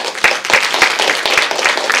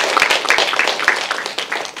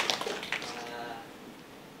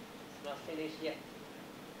 It's not finished yet.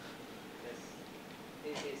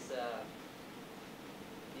 This is this.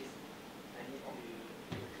 I need to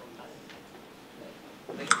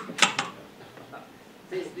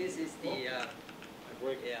This is the yeah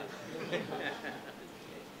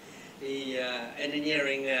the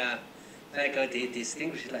engineering faculty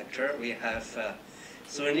distinguished lecture. We have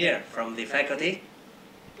souvenir from the faculty.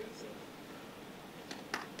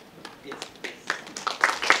 Yes.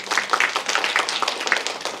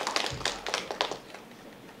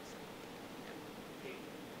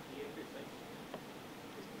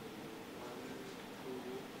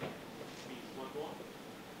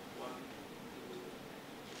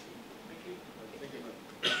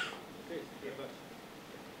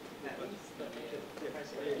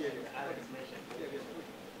 Alex mentioned.